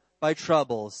side by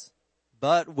troubles,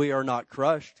 but we are not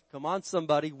crushed. Come on,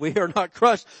 somebody. We are not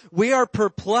crushed. We are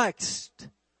perplexed,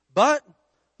 but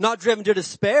not driven to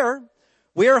despair.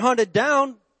 We are hunted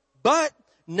down, but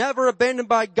never abandoned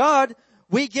by God.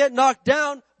 We get knocked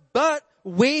down, but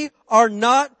we are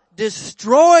not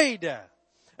destroyed.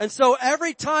 And so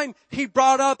every time he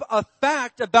brought up a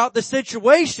fact about the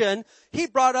situation, he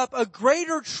brought up a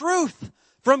greater truth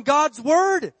from God's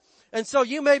word. And so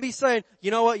you may be saying,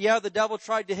 you know what? Yeah, the devil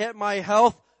tried to hit my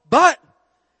health, but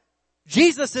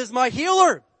Jesus is my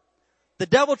healer. The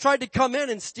devil tried to come in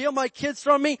and steal my kids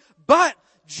from me, but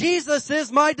Jesus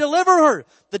is my deliverer.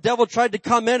 The devil tried to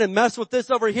come in and mess with this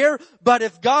over here, but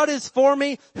if God is for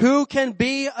me, who can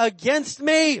be against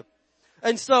me?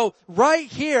 And so right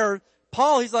here,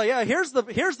 Paul, he's like, yeah, here's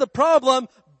the problem,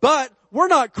 but we're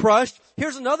not crushed.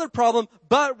 Here's another problem,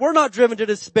 but we're not driven to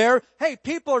despair. Hey,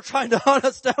 people are trying to hunt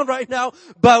us down right now,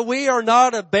 but we are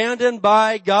not abandoned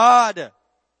by God.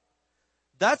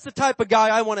 That's the type of guy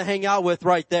I want to hang out with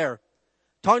right there.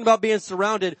 Talking about being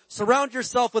surrounded. Surround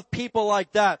yourself with people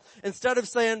like that. Instead of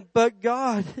saying, but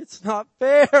God, it's not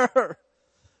fair.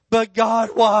 But God,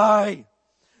 why?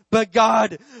 But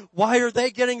God, why are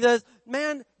they getting this?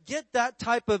 Man, get that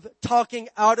type of talking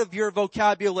out of your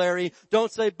vocabulary.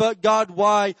 Don't say, but God,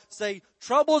 why? Say,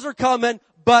 troubles are coming,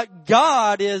 but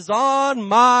God is on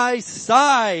my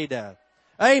side.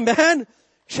 Amen.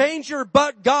 Change your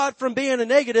but God from being a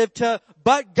negative to,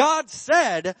 but God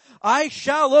said, I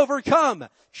shall overcome.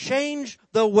 Change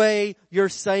the way you're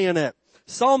saying it.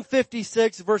 Psalm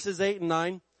 56 verses 8 and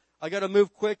 9. I gotta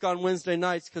move quick on Wednesday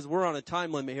nights because we're on a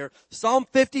time limit here. Psalm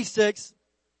 56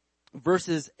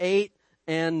 verses 8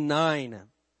 and 9.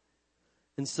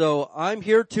 And so I'm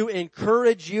here to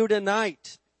encourage you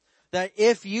tonight that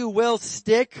if you will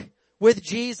stick with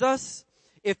Jesus,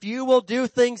 if you will do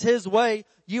things His way,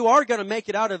 you are going to make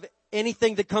it out of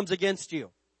anything that comes against you.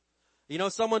 You know,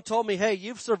 someone told me, hey,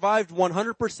 you've survived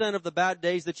 100% of the bad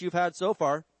days that you've had so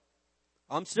far.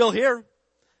 I'm still here.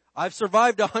 I've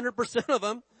survived 100% of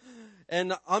them.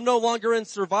 And I'm no longer in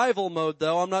survival mode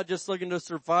though. I'm not just looking to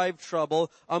survive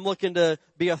trouble. I'm looking to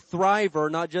be a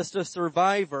thriver, not just a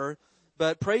survivor.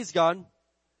 But praise God.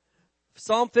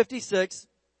 Psalm 56.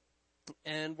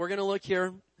 And we're going to look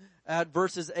here at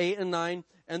verses 8 and 9.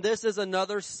 And this is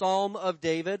another Psalm of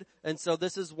David. And so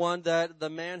this is one that the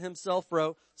man himself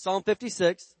wrote. Psalm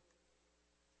 56,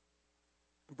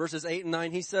 verses 8 and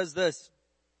 9. He says this.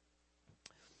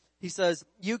 He says,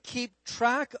 you keep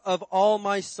track of all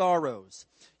my sorrows.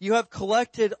 You have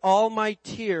collected all my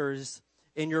tears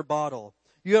in your bottle.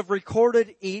 You have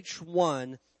recorded each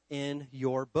one in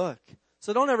your book.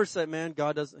 So don't ever say, man,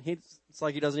 God doesn't, it's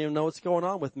like He doesn't even know what's going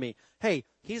on with me. Hey,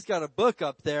 He's got a book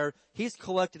up there. He's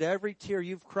collected every tear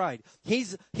you've cried.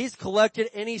 He's collected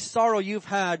any sorrow you've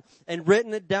had and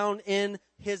written it down in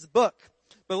His book.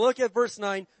 But look at verse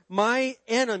 9. My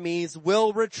enemies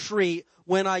will retreat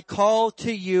when I call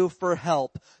to you for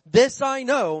help. This I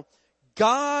know,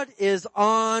 God is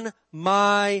on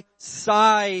my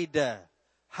side.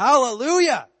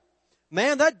 Hallelujah.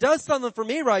 Man, that does something for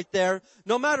me right there.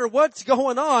 No matter what's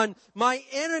going on, my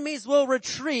enemies will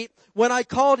retreat when I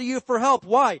call to you for help.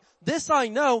 Why? This I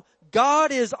know,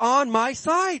 God is on my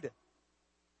side.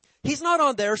 He's not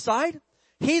on their side.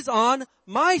 He's on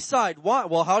my side. Why?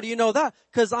 Well, how do you know that?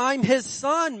 Because I'm His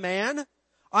son, man.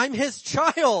 I'm His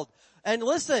child. And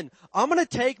listen, I'm going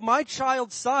to take my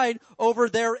child's side over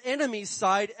their enemy's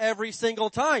side every single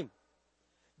time.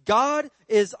 God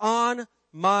is on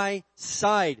my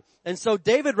side. And so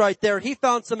David right there, he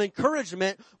found some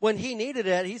encouragement when he needed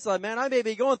it. He's like, man, I may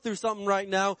be going through something right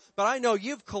now, but I know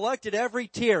you've collected every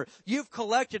tear. You've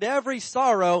collected every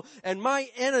sorrow, and my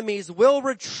enemies will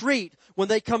retreat when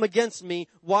they come against me.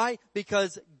 Why?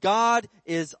 Because God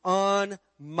is on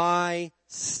my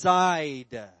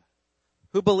side.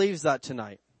 Who believes that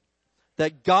tonight?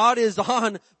 That God is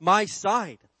on my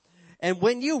side. And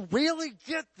when you really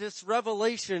get this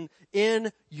revelation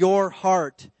in your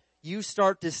heart, you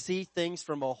start to see things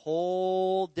from a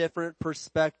whole different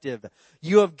perspective.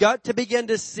 You have got to begin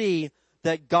to see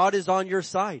that God is on your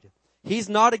side. He's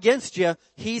not against you.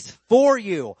 He's for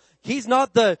you. He's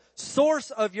not the source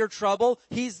of your trouble.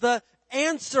 He's the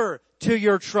answer to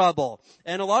your trouble.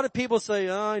 And a lot of people say,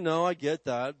 oh, I know, I get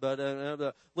that.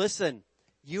 But listen,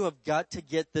 you have got to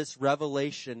get this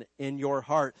revelation in your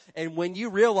heart. And when you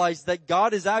realize that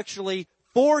God is actually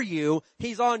for you,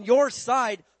 He's on your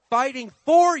side, fighting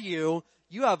for you,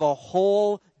 you have a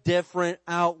whole different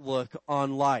outlook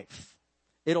on life.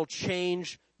 It'll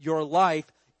change your life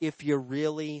if you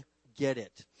really get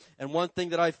it. And one thing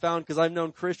that I found, because I've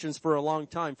known Christians for a long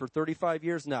time, for 35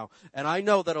 years now, and I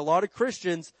know that a lot of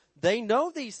Christians, they know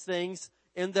these things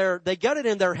they get it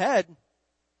in their head.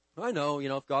 I know,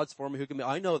 if God's for me, who can be?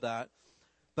 I know that.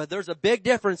 But there's a big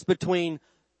difference between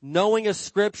knowing a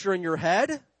scripture in your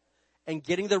head and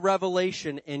getting the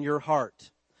revelation in your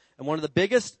heart. And one of the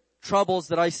biggest troubles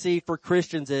that I see for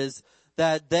Christians is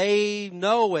that they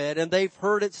know it and they've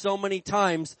heard it so many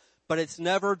times, but it's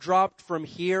never dropped from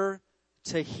here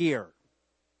to here.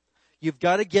 You've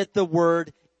got to get the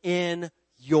word in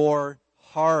your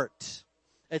heart.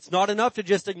 It's not enough to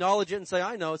just acknowledge it and say,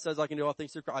 I know it says I can do all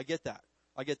things through Christ. I get that.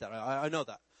 I know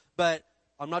that. But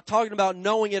I'm not talking about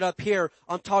knowing it up here.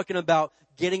 I'm talking about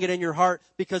getting it in your heart.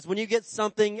 Because when you get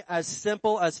something as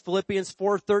simple as Philippians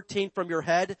 4:13 from your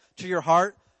head to your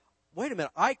heart, wait a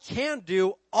minute, I can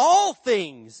do all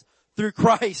things through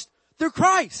Christ,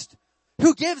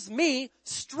 who gives me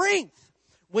strength.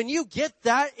 When you get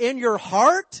that in your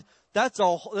heart, that's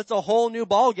a whole new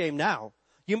ball game now.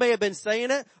 You may have been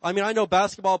saying it. I mean, I know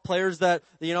basketball players that,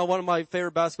 one of my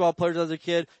favorite basketball players as a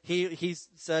kid, he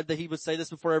said that he would say this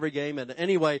before every game. And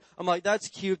anyway, I'm like, that's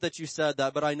cute that you said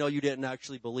that, but I know you didn't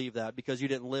actually believe that because you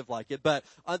didn't live like it. But,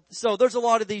 so there's a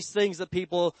lot of these things that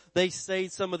people, they say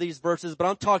some of these verses, but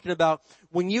I'm talking about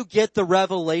when you get the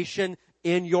revelation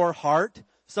in your heart,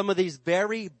 some of these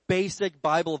very basic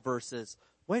Bible verses.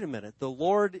 Wait a minute. The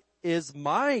Lord is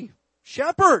my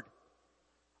shepherd.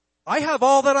 I have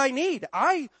all that I need.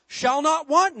 I shall not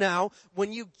want now.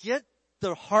 When you get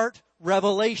the heart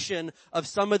revelation of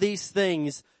some of these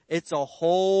things, it's a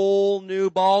whole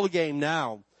new ball game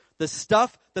now. The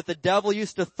stuff that the devil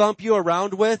used to thump you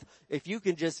around with, if you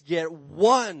can just get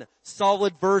one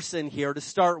solid verse in here to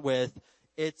start with,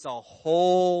 it's a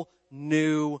whole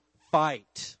new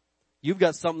fight. You've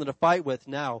got something to fight with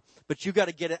now, but you got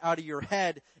to get it out of your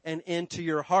head and into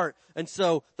your heart. And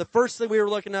so the first thing we were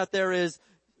looking at there is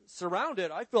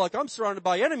surrounded. I feel like I'm surrounded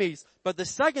by enemies. But the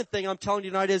second thing I'm telling you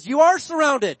tonight is you are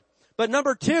surrounded. But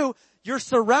number two, you're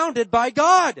surrounded by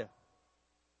God.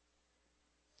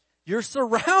 You're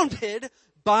surrounded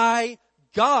by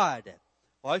God.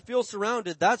 Well, I feel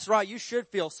surrounded. That's right. You should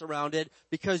feel surrounded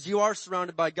because you are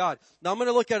surrounded by God. Now I'm going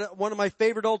to look at one of my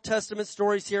favorite Old Testament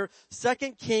stories here. 2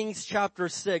 Kings chapter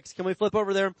 6. Can we flip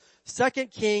over there? 2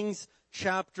 Kings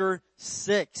chapter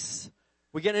 6.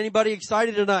 We getting anybody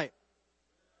excited tonight?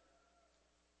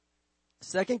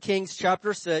 2 Kings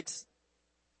chapter 6.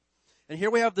 And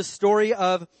here we have the story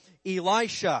of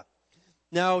Elisha.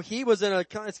 Now he was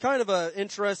it's kind of an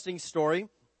interesting story.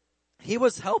 He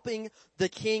was helping the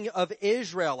king of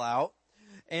Israel out.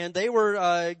 And they were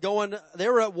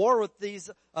at war with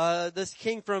this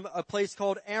king from a place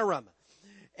called Aram.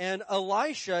 And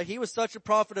Elisha, he was such a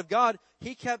prophet of God,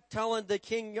 he kept telling the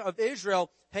king of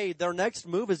Israel, hey, their next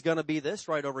move is going to be this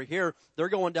right over here. They're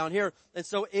going down here. And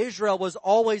so Israel was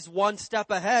always one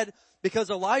step ahead because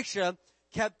Elisha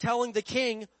kept telling the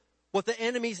king what the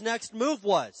enemy's next move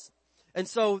was. And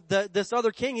so this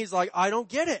other king, he's like, I don't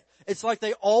get it. It's like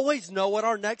they always know what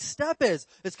our next step is.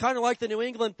 It's kind of like the New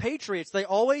England Patriots. They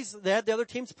had the other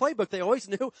team's playbook. They always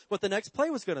knew what the next play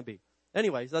was going to be.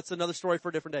 Anyways, that's another story for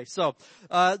a different day. So,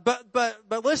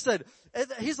 but listen,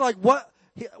 he's like,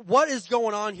 what is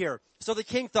going on here? So the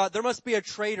king thought there must be a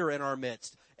traitor in our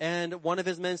midst. And one of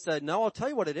his men said, no, I'll tell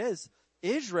you what it is.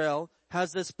 Israel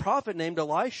has this prophet named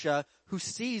Elisha who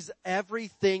sees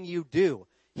everything you do.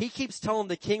 He keeps telling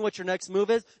the king what your next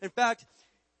move is. In fact,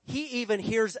 he even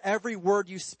hears every word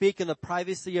you speak in the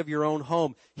privacy of your own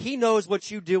home. He knows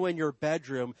what you do in your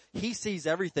bedroom. He sees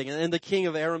everything. And the king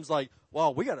of Aram's like,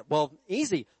 well,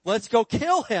 easy. Let's go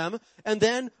kill him and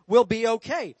then we'll be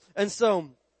okay. And so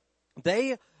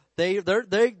they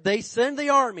send the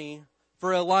army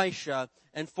for Elisha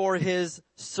and for his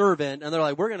servant. And they're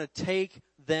like, we're going to take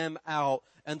them out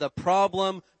and the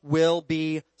problem will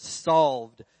be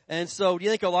solved. And so do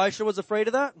you think Elisha was afraid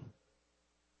of that?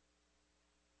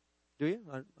 Do you?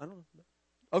 I don't know.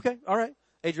 Okay, all right.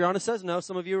 Adriana says no.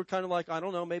 Some of you are kind of like, I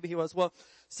don't know, maybe he was. Well,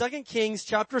 2 Kings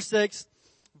chapter 6,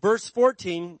 verse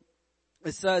 14,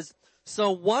 it says,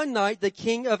 so one night the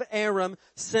king of Aram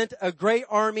sent a great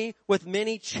army with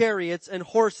many chariots and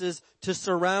horses to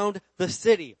surround the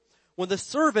city. When the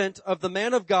servant of the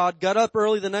man of God got up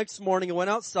early the next morning and went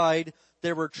outside,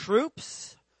 there were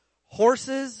troops,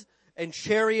 horses, and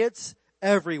chariots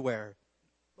everywhere.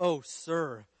 Oh,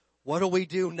 sir, what do we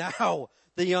do now?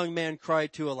 The young man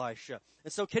cried to Elisha.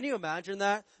 And so can you imagine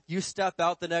that? You step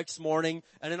out the next morning,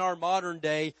 and in our modern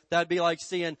day, that'd be like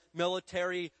seeing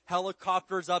military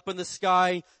helicopters up in the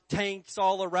sky, tanks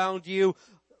all around you,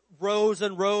 rows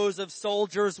and rows of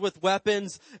soldiers with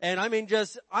weapons, and I mean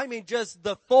just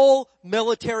the full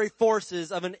military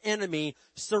forces of an enemy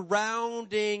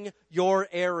surrounding your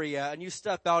area. And you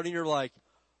step out and you're like,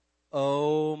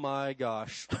 oh my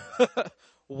gosh,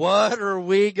 what are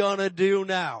we gonna do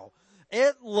now?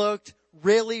 It looked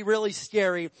really, really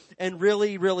scary and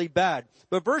really, really bad.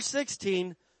 But verse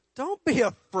 16, don't be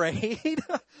afraid,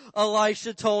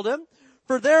 Elisha told him,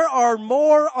 for there are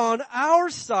more on our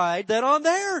side than on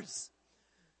theirs.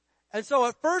 And so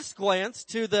at first glance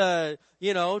to the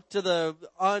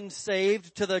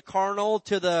unsaved, to the carnal,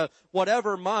 to the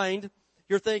whatever mind,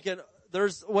 you're thinking,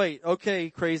 okay,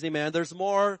 crazy man, there's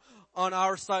more on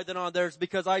our side than on theirs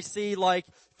because I see like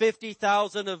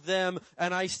 50,000 of them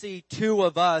and I see 2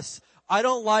 of us. I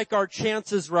don't like our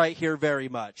chances right here very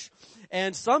much.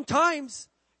 And sometimes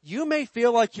you may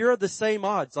feel like you're at the same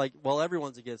odds. Like, well,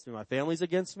 everyone's against me. My family's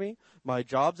against me. My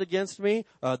job's against me.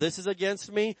 This is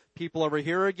against me. People over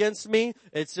here are against me.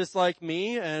 It's just like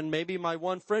me and maybe my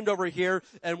one friend over here.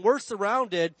 And we're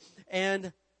surrounded,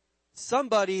 and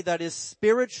somebody that is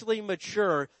spiritually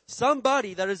mature,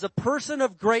 somebody that is a person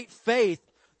of great faith,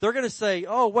 they're going to say,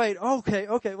 oh, wait, okay,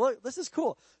 well, this is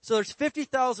cool. So there's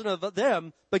 50,000 of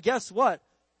them, but guess what?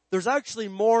 There's actually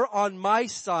more on my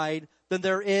side than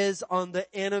there is on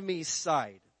the enemy's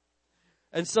side.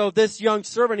 And so this young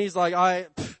servant, he's like, I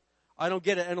don't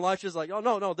get it. And Elisha's like, oh,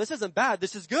 no, this isn't bad.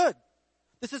 This is good.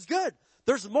 This is good.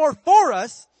 There's more for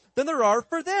us than there are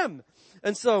for them.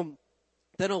 And so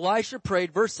then Elisha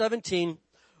prayed, verse 17,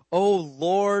 oh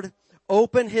Lord,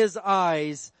 open his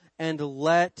eyes and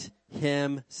let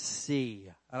him see.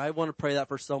 And I want to pray that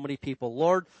for so many people.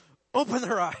 Lord, open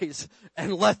their eyes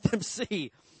and let them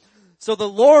see. So the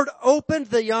Lord opened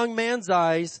the young man's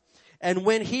eyes, and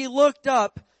when he looked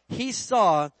up, he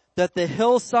saw that the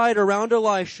hillside around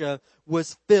Elisha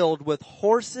was filled with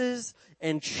horses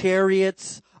and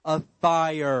chariots of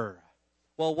fire.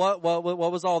 Well, what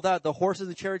was all that? The horses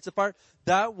and chariots of fire?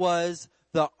 That was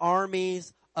the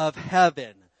armies of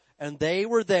heaven. And they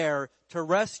were there to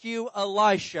rescue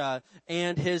Elisha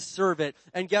and his servant.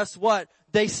 And guess what?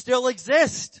 They still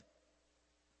exist.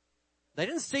 They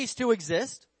didn't cease to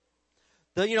exist.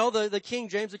 The King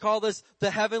James would call this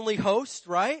the heavenly host,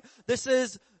 right? This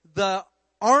is the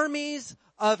armies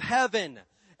of heaven.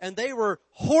 And they were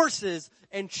horses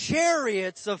and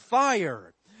chariots of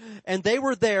fire. And they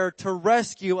were there to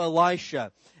rescue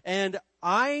Elisha. And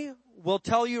I will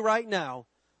tell you right now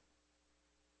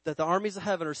that the armies of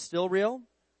heaven are still real.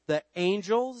 The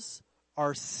angels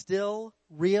are still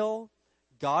real.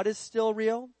 God is still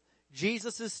real.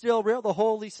 Jesus is still real. The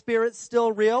Holy Spirit's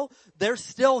still real. They're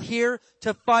still here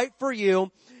to fight for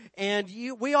you. And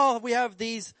we have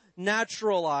these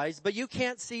natural eyes, but you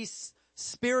can't see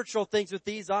spiritual things with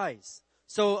these eyes.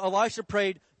 So Elisha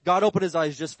prayed, God open his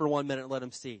eyes just for 1 minute and let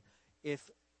him see. If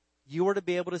you were to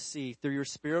be able to see through your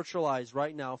spiritual eyes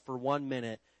right now for 1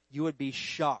 minute, you would be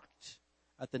shocked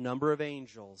at the number of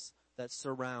angels that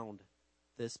surround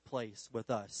this place with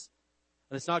us.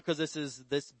 And it's not because this is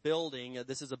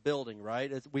a building,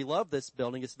 right? We love this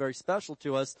building. It's very special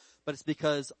to us, but it's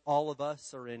because all of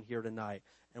us are in here tonight.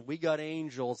 And we got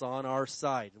angels on our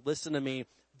side. Listen to me.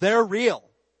 They're real.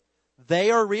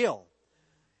 They are real.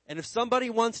 And if somebody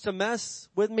wants to mess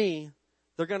with me,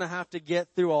 they're going to have to get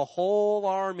through a whole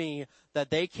army that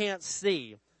they can't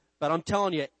see. But I'm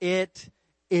telling you, it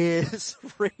is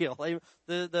real.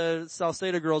 The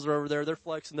Salcedo girls are over there. They're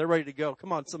flexing. They're ready to go.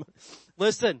 Come on, somebody.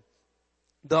 Listen.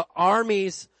 The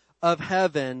armies of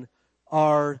heaven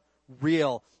are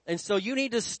real. And so you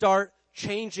need to start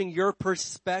changing your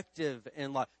perspective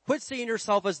in life. Quit seeing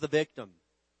yourself as the victim.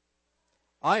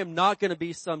 I am not going to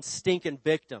be some stinking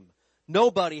victim.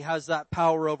 Nobody has that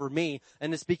power over me.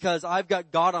 And it's because I've got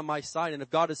God on my side. And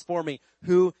if God is for me,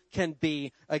 who can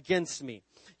be against me?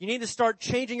 You need to start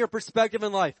changing your perspective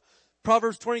in life.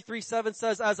 Proverbs 23:7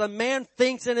 says, as a man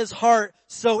thinks in his heart,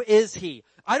 so is he.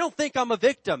 I don't think I'm a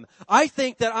victim. I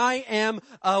think that I am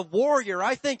a warrior.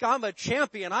 I think I'm a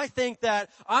champion. I think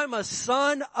that I'm a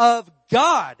son of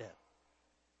God.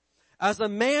 As a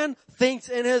man thinks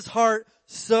in his heart,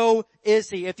 so is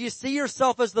he. If you see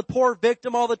yourself as the poor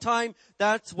victim all the time,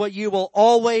 that's what you will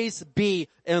always be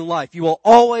in life. You will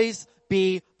always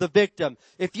be the victim.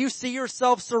 If you see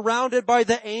yourself surrounded by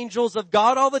the angels of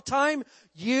God all the time,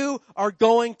 you are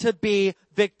going to be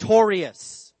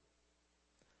victorious.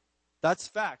 That's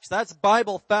facts. That's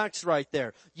Bible facts right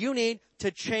there. You need to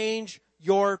change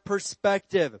your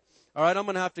perspective. All right, I'm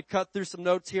going to have to cut through some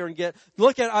notes here and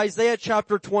look at Isaiah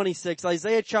chapter 26.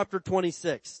 Isaiah chapter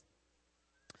 26.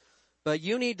 But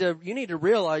you need to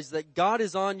realize that God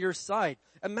is on your side.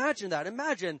 Imagine that.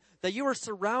 Imagine that you are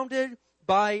surrounded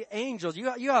by angels.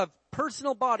 You have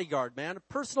personal bodyguard, man, a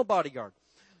personal bodyguard.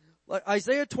 Like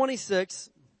Isaiah 26.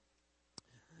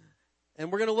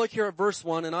 And we're going to look here at verse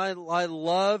 1, and I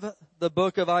love the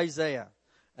book of Isaiah.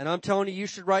 And I'm telling you, you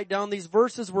should write down these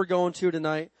verses we're going to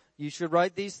tonight. You should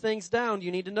write these things down.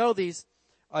 You need to know these.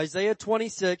 Isaiah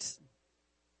 26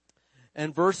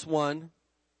 and verse 1.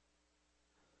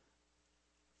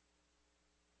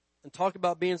 And talk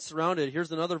about being surrounded.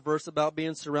 Here's another verse about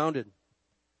being surrounded.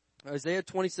 Isaiah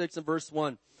 26 and verse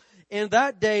 1. In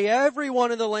that day,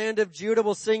 everyone in the land of Judah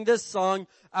will sing this song.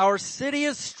 Our city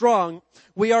is strong.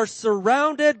 We are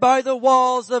surrounded by the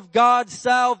walls of God's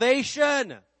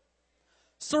salvation.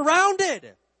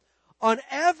 Surrounded. On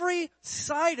every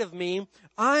side of me,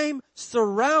 I'm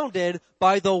surrounded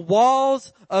by the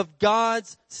walls of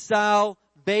God's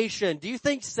salvation. Do you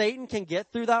think Satan can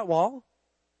get through that wall?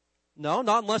 No,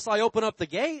 not unless I open up the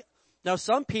gate. Now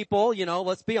some people,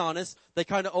 let's be honest, they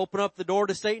kind of open up the door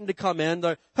to Satan to come in.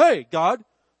 They're, hey, God,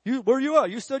 where you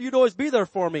at? You said you'd always be there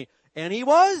for me. And he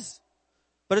was.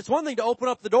 But it's one thing to open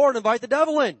up the door and invite the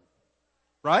devil in.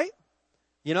 Right?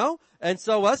 And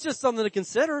so that's just something to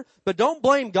consider. But don't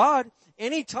blame God.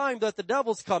 Any time that the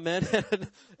devil's come in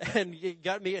and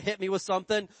hit me with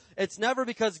something, it's never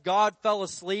because God fell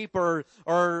asleep or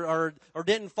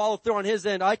didn't follow through on his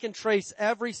end. I can trace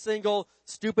every single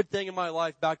stupid thing in my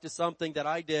life back to something that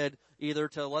I did either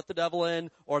to let the devil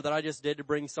in or that I just did to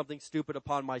bring something stupid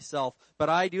upon myself. But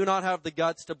I do not have the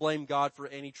guts to blame God for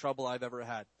any trouble I've ever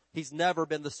had. He's never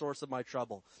been the source of my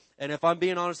trouble. And if I'm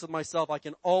being honest with myself, I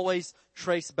can always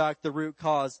trace back the root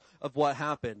cause of what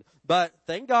happened. But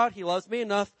thank God he loves me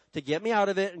enough to get me out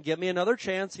of it and give me another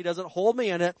chance. He doesn't hold me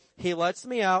in it. He lets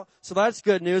me out. So that's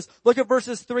good news. Look at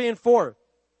verses 3 and 4.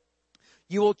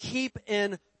 You will keep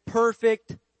in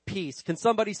perfect peace. Can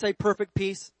somebody say perfect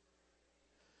peace?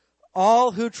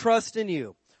 All who trust in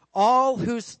you. All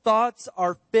whose thoughts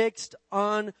are fixed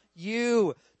on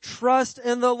you. Trust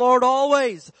in the Lord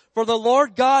always, for the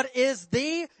Lord God is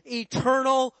the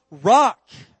eternal rock.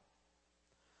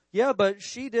 Yeah, but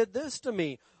she did this to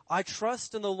me. I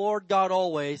trust in the Lord God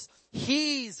always.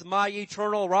 He's my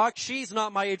eternal rock. She's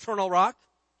not my eternal rock.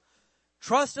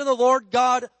 Trust in the Lord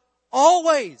God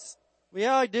always.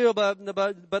 Yeah, I do, but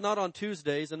not on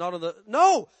Tuesdays and not on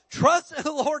no! Trust in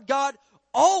the Lord God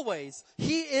always.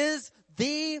 He is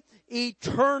the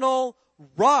eternal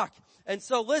rock. And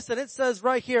so listen, it says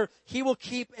right here, he will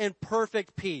keep in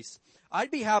perfect peace.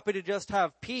 I'd be happy to just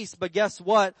have peace, but guess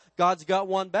what? God's got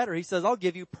one better. He says, I'll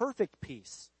give you perfect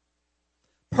peace.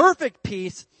 Perfect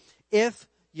peace if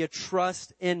you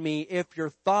trust in me, if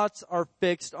your thoughts are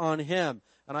fixed on him.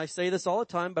 And I say this all the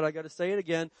time, but I got to say it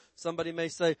again. Somebody may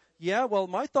say, yeah, well,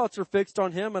 my thoughts are fixed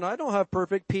on him and I don't have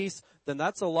perfect peace. Then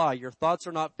that's a lie. Your thoughts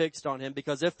are not fixed on him,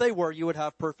 because if they were, you would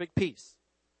have perfect peace.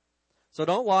 So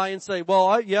don't lie and say,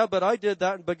 well, but I did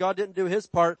that, but God didn't do his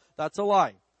part. That's a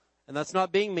lie. And that's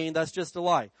not being mean. That's just a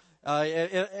lie.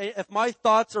 If my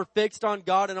thoughts are fixed on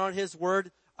God and on his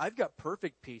word, I've got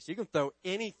perfect peace. You can throw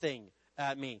anything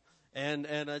at me and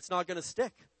it's not going to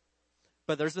stick.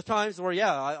 But there's the times where,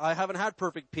 I haven't had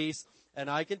perfect peace. And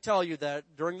I can tell you that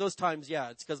during those times,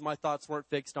 it's because my thoughts weren't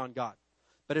fixed on God.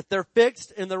 But if they're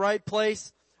fixed in the right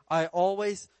place, I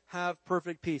always have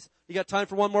perfect peace. You got time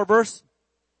for one more verse?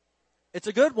 It's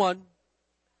a good one.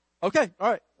 Okay,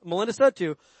 all right. Melinda said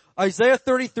to. Isaiah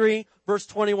 33, verse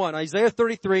 21. Isaiah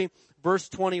 33, verse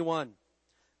 21.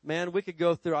 Man, I could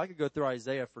go through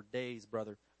Isaiah for days,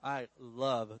 brother. I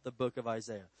love the book of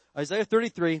Isaiah. Isaiah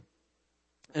 33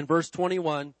 and verse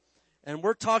 21. And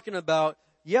we're talking about,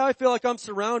 I feel like I'm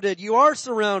surrounded. You are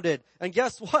surrounded. And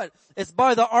guess what? It's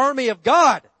by the army of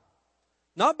God,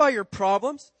 not by your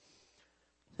problems.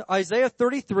 Isaiah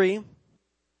 33.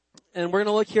 And we're going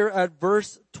to look here at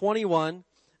verse 21.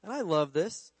 And I love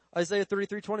this. Isaiah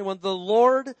 33:21. The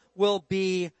Lord will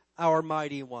be our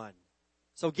mighty one.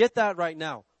 So get that right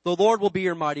now. The Lord will be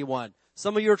your mighty one.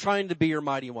 Some of you are trying to be your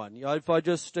mighty one. If I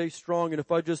just stay strong and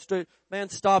if I just stay, man,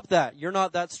 stop that. You're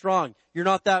not that strong. You're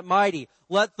not that mighty.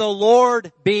 Let the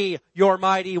Lord be your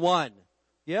mighty one.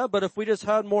 Yeah, but if we just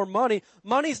had more money,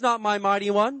 money's not my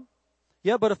mighty one.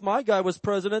 Yeah, but if my guy was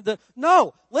president, then,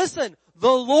 no, listen,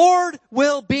 the Lord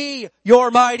will be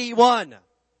your mighty one.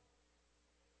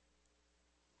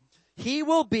 He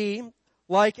will be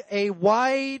like a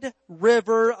wide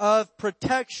river of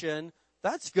protection.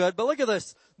 That's good, but look at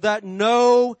this. That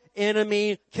no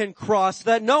enemy can cross,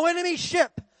 that no enemy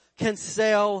ship can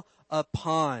sail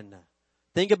upon.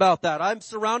 Think about that. I'm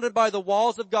surrounded by the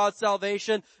walls of God's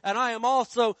salvation, and I am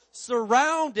also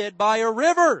surrounded by a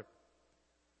river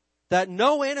that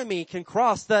no enemy can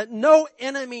cross, that no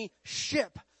enemy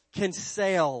ship can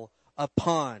sail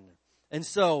upon. And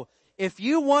so, if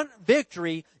you want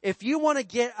victory, if you want to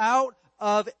get out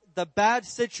of the bad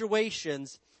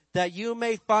situations that you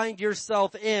may find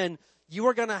yourself in, you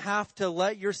are going to have to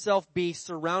let yourself be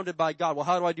surrounded by God. Well,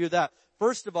 how do I do that?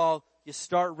 First of all, you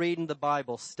start reading the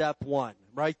Bible. Step one,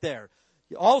 right there.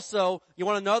 Also, you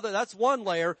want to know that's one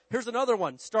layer. Here's another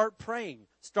one. Start praying.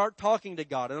 Start talking to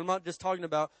God. And I'm not just talking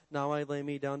about, now I lay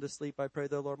me down to sleep. I pray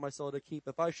the Lord my soul to keep.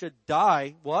 If I should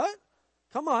die, what?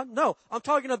 Come on. No, I'm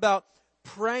talking about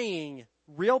praying,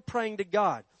 real praying to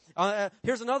God.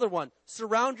 Here's another one.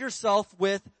 Surround yourself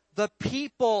with the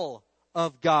people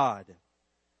of God.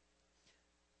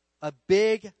 A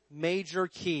big, major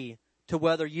key to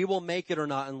whether you will make it or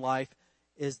not in life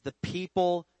is the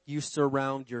people you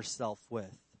surround yourself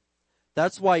with.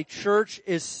 That's why church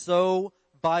is so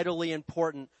vitally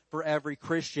important for every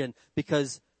Christian,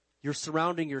 because you're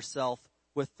surrounding yourself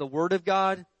with the Word of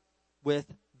God,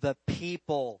 with the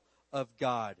people of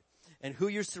God. And who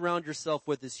you surround yourself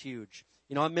with is huge.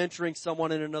 You know, I'm mentoring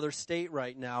someone in another state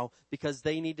right now because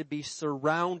they need to be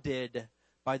surrounded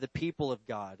by the people of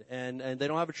God. And they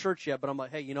don't have a church yet, but I'm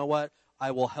like, hey, you know what? I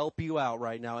will help you out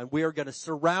right now. And we are going to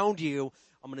surround you.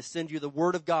 I'm going to send you the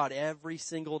Word of God every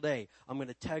single day. I'm going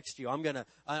to text you. I'm going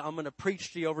to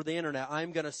preach to you over the internet.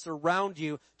 I'm going to surround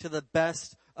you to the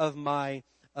best of my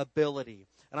ability.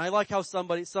 And I like how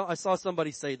I saw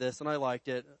somebody say this, and I liked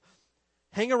it.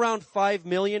 Hang around 5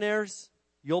 millionaires,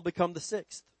 you'll become the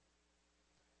 6th.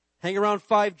 Hang around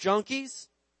 5 junkies,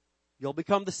 you'll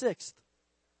become the 6th.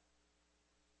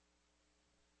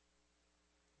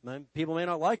 People may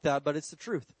not like that, but it's the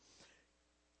truth.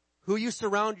 Who you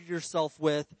surround yourself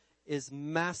with is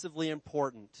massively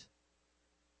important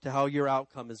to how your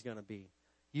outcome is going to be.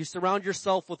 You surround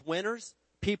yourself with winners,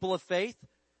 people of faith.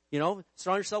 You know,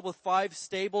 surround yourself with 5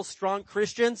 stable, strong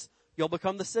Christians, you'll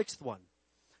become the 6th one.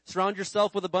 Surround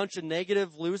yourself with a bunch of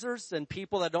negative losers and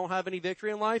people that don't have any victory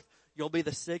in life, you'll be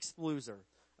the 6th loser.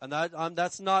 And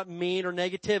that's not mean or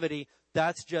negativity.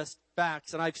 That's just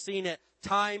facts. And I've seen it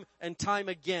time and time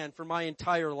again for my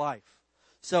entire life.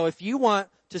 So if you want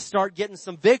to start getting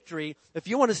some victory, if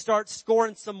you want to start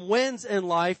scoring some wins in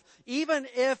life, even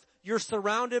if you're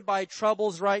surrounded by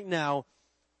troubles right now,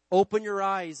 open your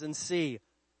eyes and see.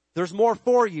 There's more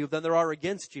for you than there are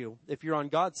against you if you're on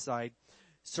God's side.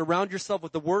 Surround yourself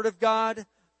with the Word of God,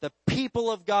 the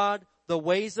people of God, the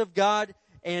ways of God,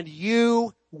 and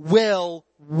you will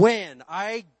win.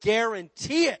 I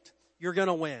guarantee it. You're going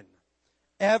to win.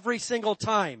 Every single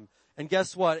time. And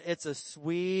guess what? It's a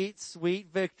sweet, sweet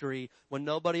victory when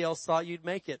nobody else thought you'd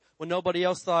make it. When nobody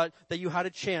else thought that you had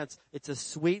a chance. It's a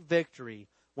sweet victory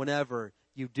whenever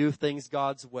you do things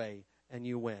God's way and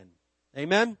you win.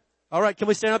 Amen? All right, can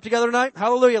we stand up together tonight?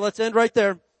 Hallelujah. Let's end right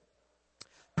there.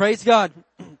 Praise God.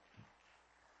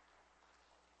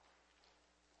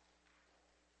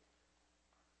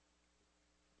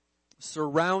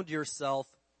 Surround yourself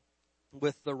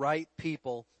with the right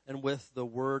people and with the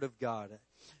Word of God.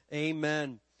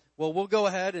 Amen. Well, we'll go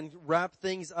ahead and wrap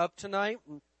things up tonight.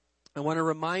 I want to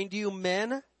remind you,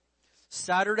 men,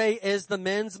 Saturday is the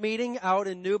men's meeting out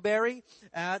in Newberry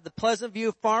at the Pleasant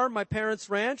View Farm, my parents'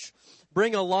 ranch.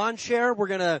 Bring a lawn chair. We're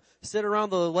going to sit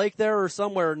around the lake there or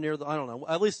somewhere near I don't know,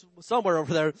 at least somewhere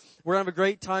over there. We're going to have a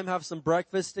great time, have some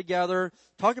breakfast together.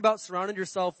 Talk about surrounding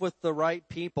yourself with the right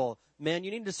people. Man,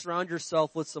 you need to surround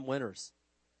yourself with some winners.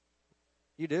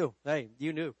 You do. Hey,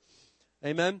 you knew.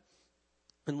 Amen.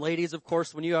 And ladies, of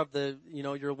course, when you have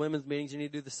your women's meetings, you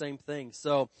need to do the same thing.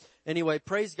 So anyway,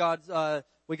 praise God.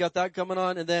 We got that coming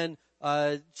on. And then,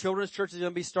 Children's Church is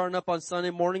going to be starting up on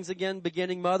Sunday mornings again,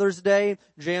 beginning Mother's Day.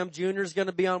 Jam Junior is going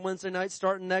to be on Wednesday night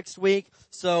starting next week.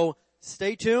 So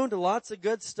stay tuned. Lots of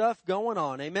good stuff going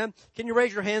on. Amen. Can you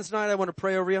raise your hands tonight? I want to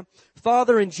pray over you.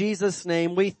 Father, in Jesus'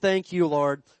 name, we thank you,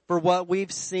 Lord, for what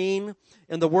we've seen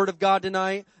in the Word of God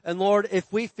tonight. And Lord,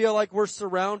 if we feel like we're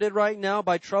surrounded right now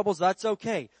by troubles, that's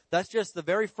okay. That's just the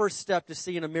very first step to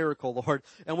seeing a miracle, Lord.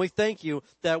 And we thank you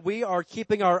that we are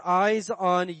keeping our eyes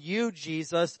on you,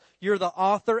 Jesus. You're the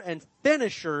author and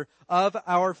finisher of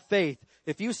our faith.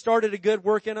 If you started a good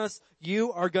work in us,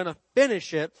 you are going to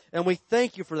finish it. And we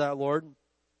thank you for that, Lord.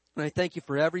 And I thank you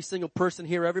for every single person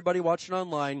here, everybody watching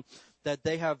online, that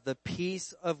they have the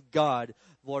peace of God,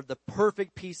 Lord, the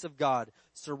perfect peace of God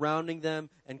surrounding them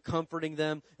and comforting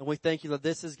them. And we thank you that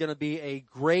this is going to be a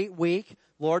great week.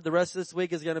 Lord, the rest of this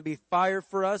week is going to be fire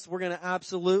for us. We're going to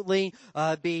absolutely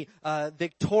be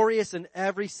victorious in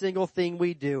every single thing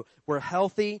we do. We're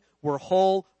healthy, we're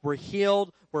whole, we're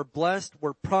healed, we're blessed,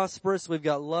 we're prosperous. We've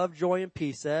got love, joy, and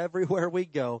peace everywhere we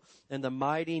go in the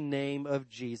mighty name of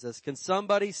Jesus. Can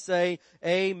somebody say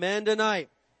amen tonight?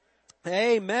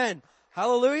 Amen.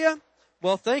 Hallelujah.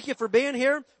 Well, thank you for being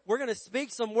here. We're going to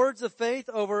speak some words of faith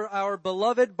over our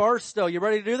beloved Barstow. You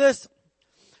ready to do this?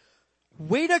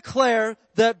 We declare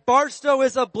that Barstow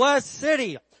is a blessed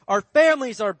city. Our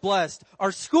families are blessed.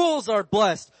 Our schools are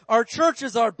blessed. Our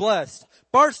churches are blessed.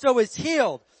 Barstow is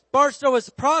healed. Barstow is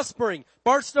prospering.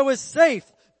 Barstow is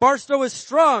safe. Barstow is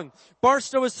strong.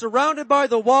 Barstow is surrounded by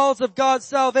the walls of God's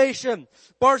salvation.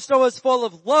 Barstow is full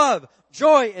of love,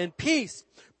 joy, and peace.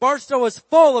 Barstow is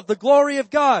full of the glory of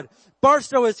God.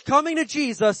 Barstow is coming to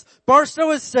Jesus.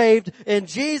 Barstow is saved. In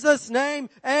Jesus' name,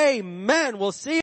 amen. We'll see you.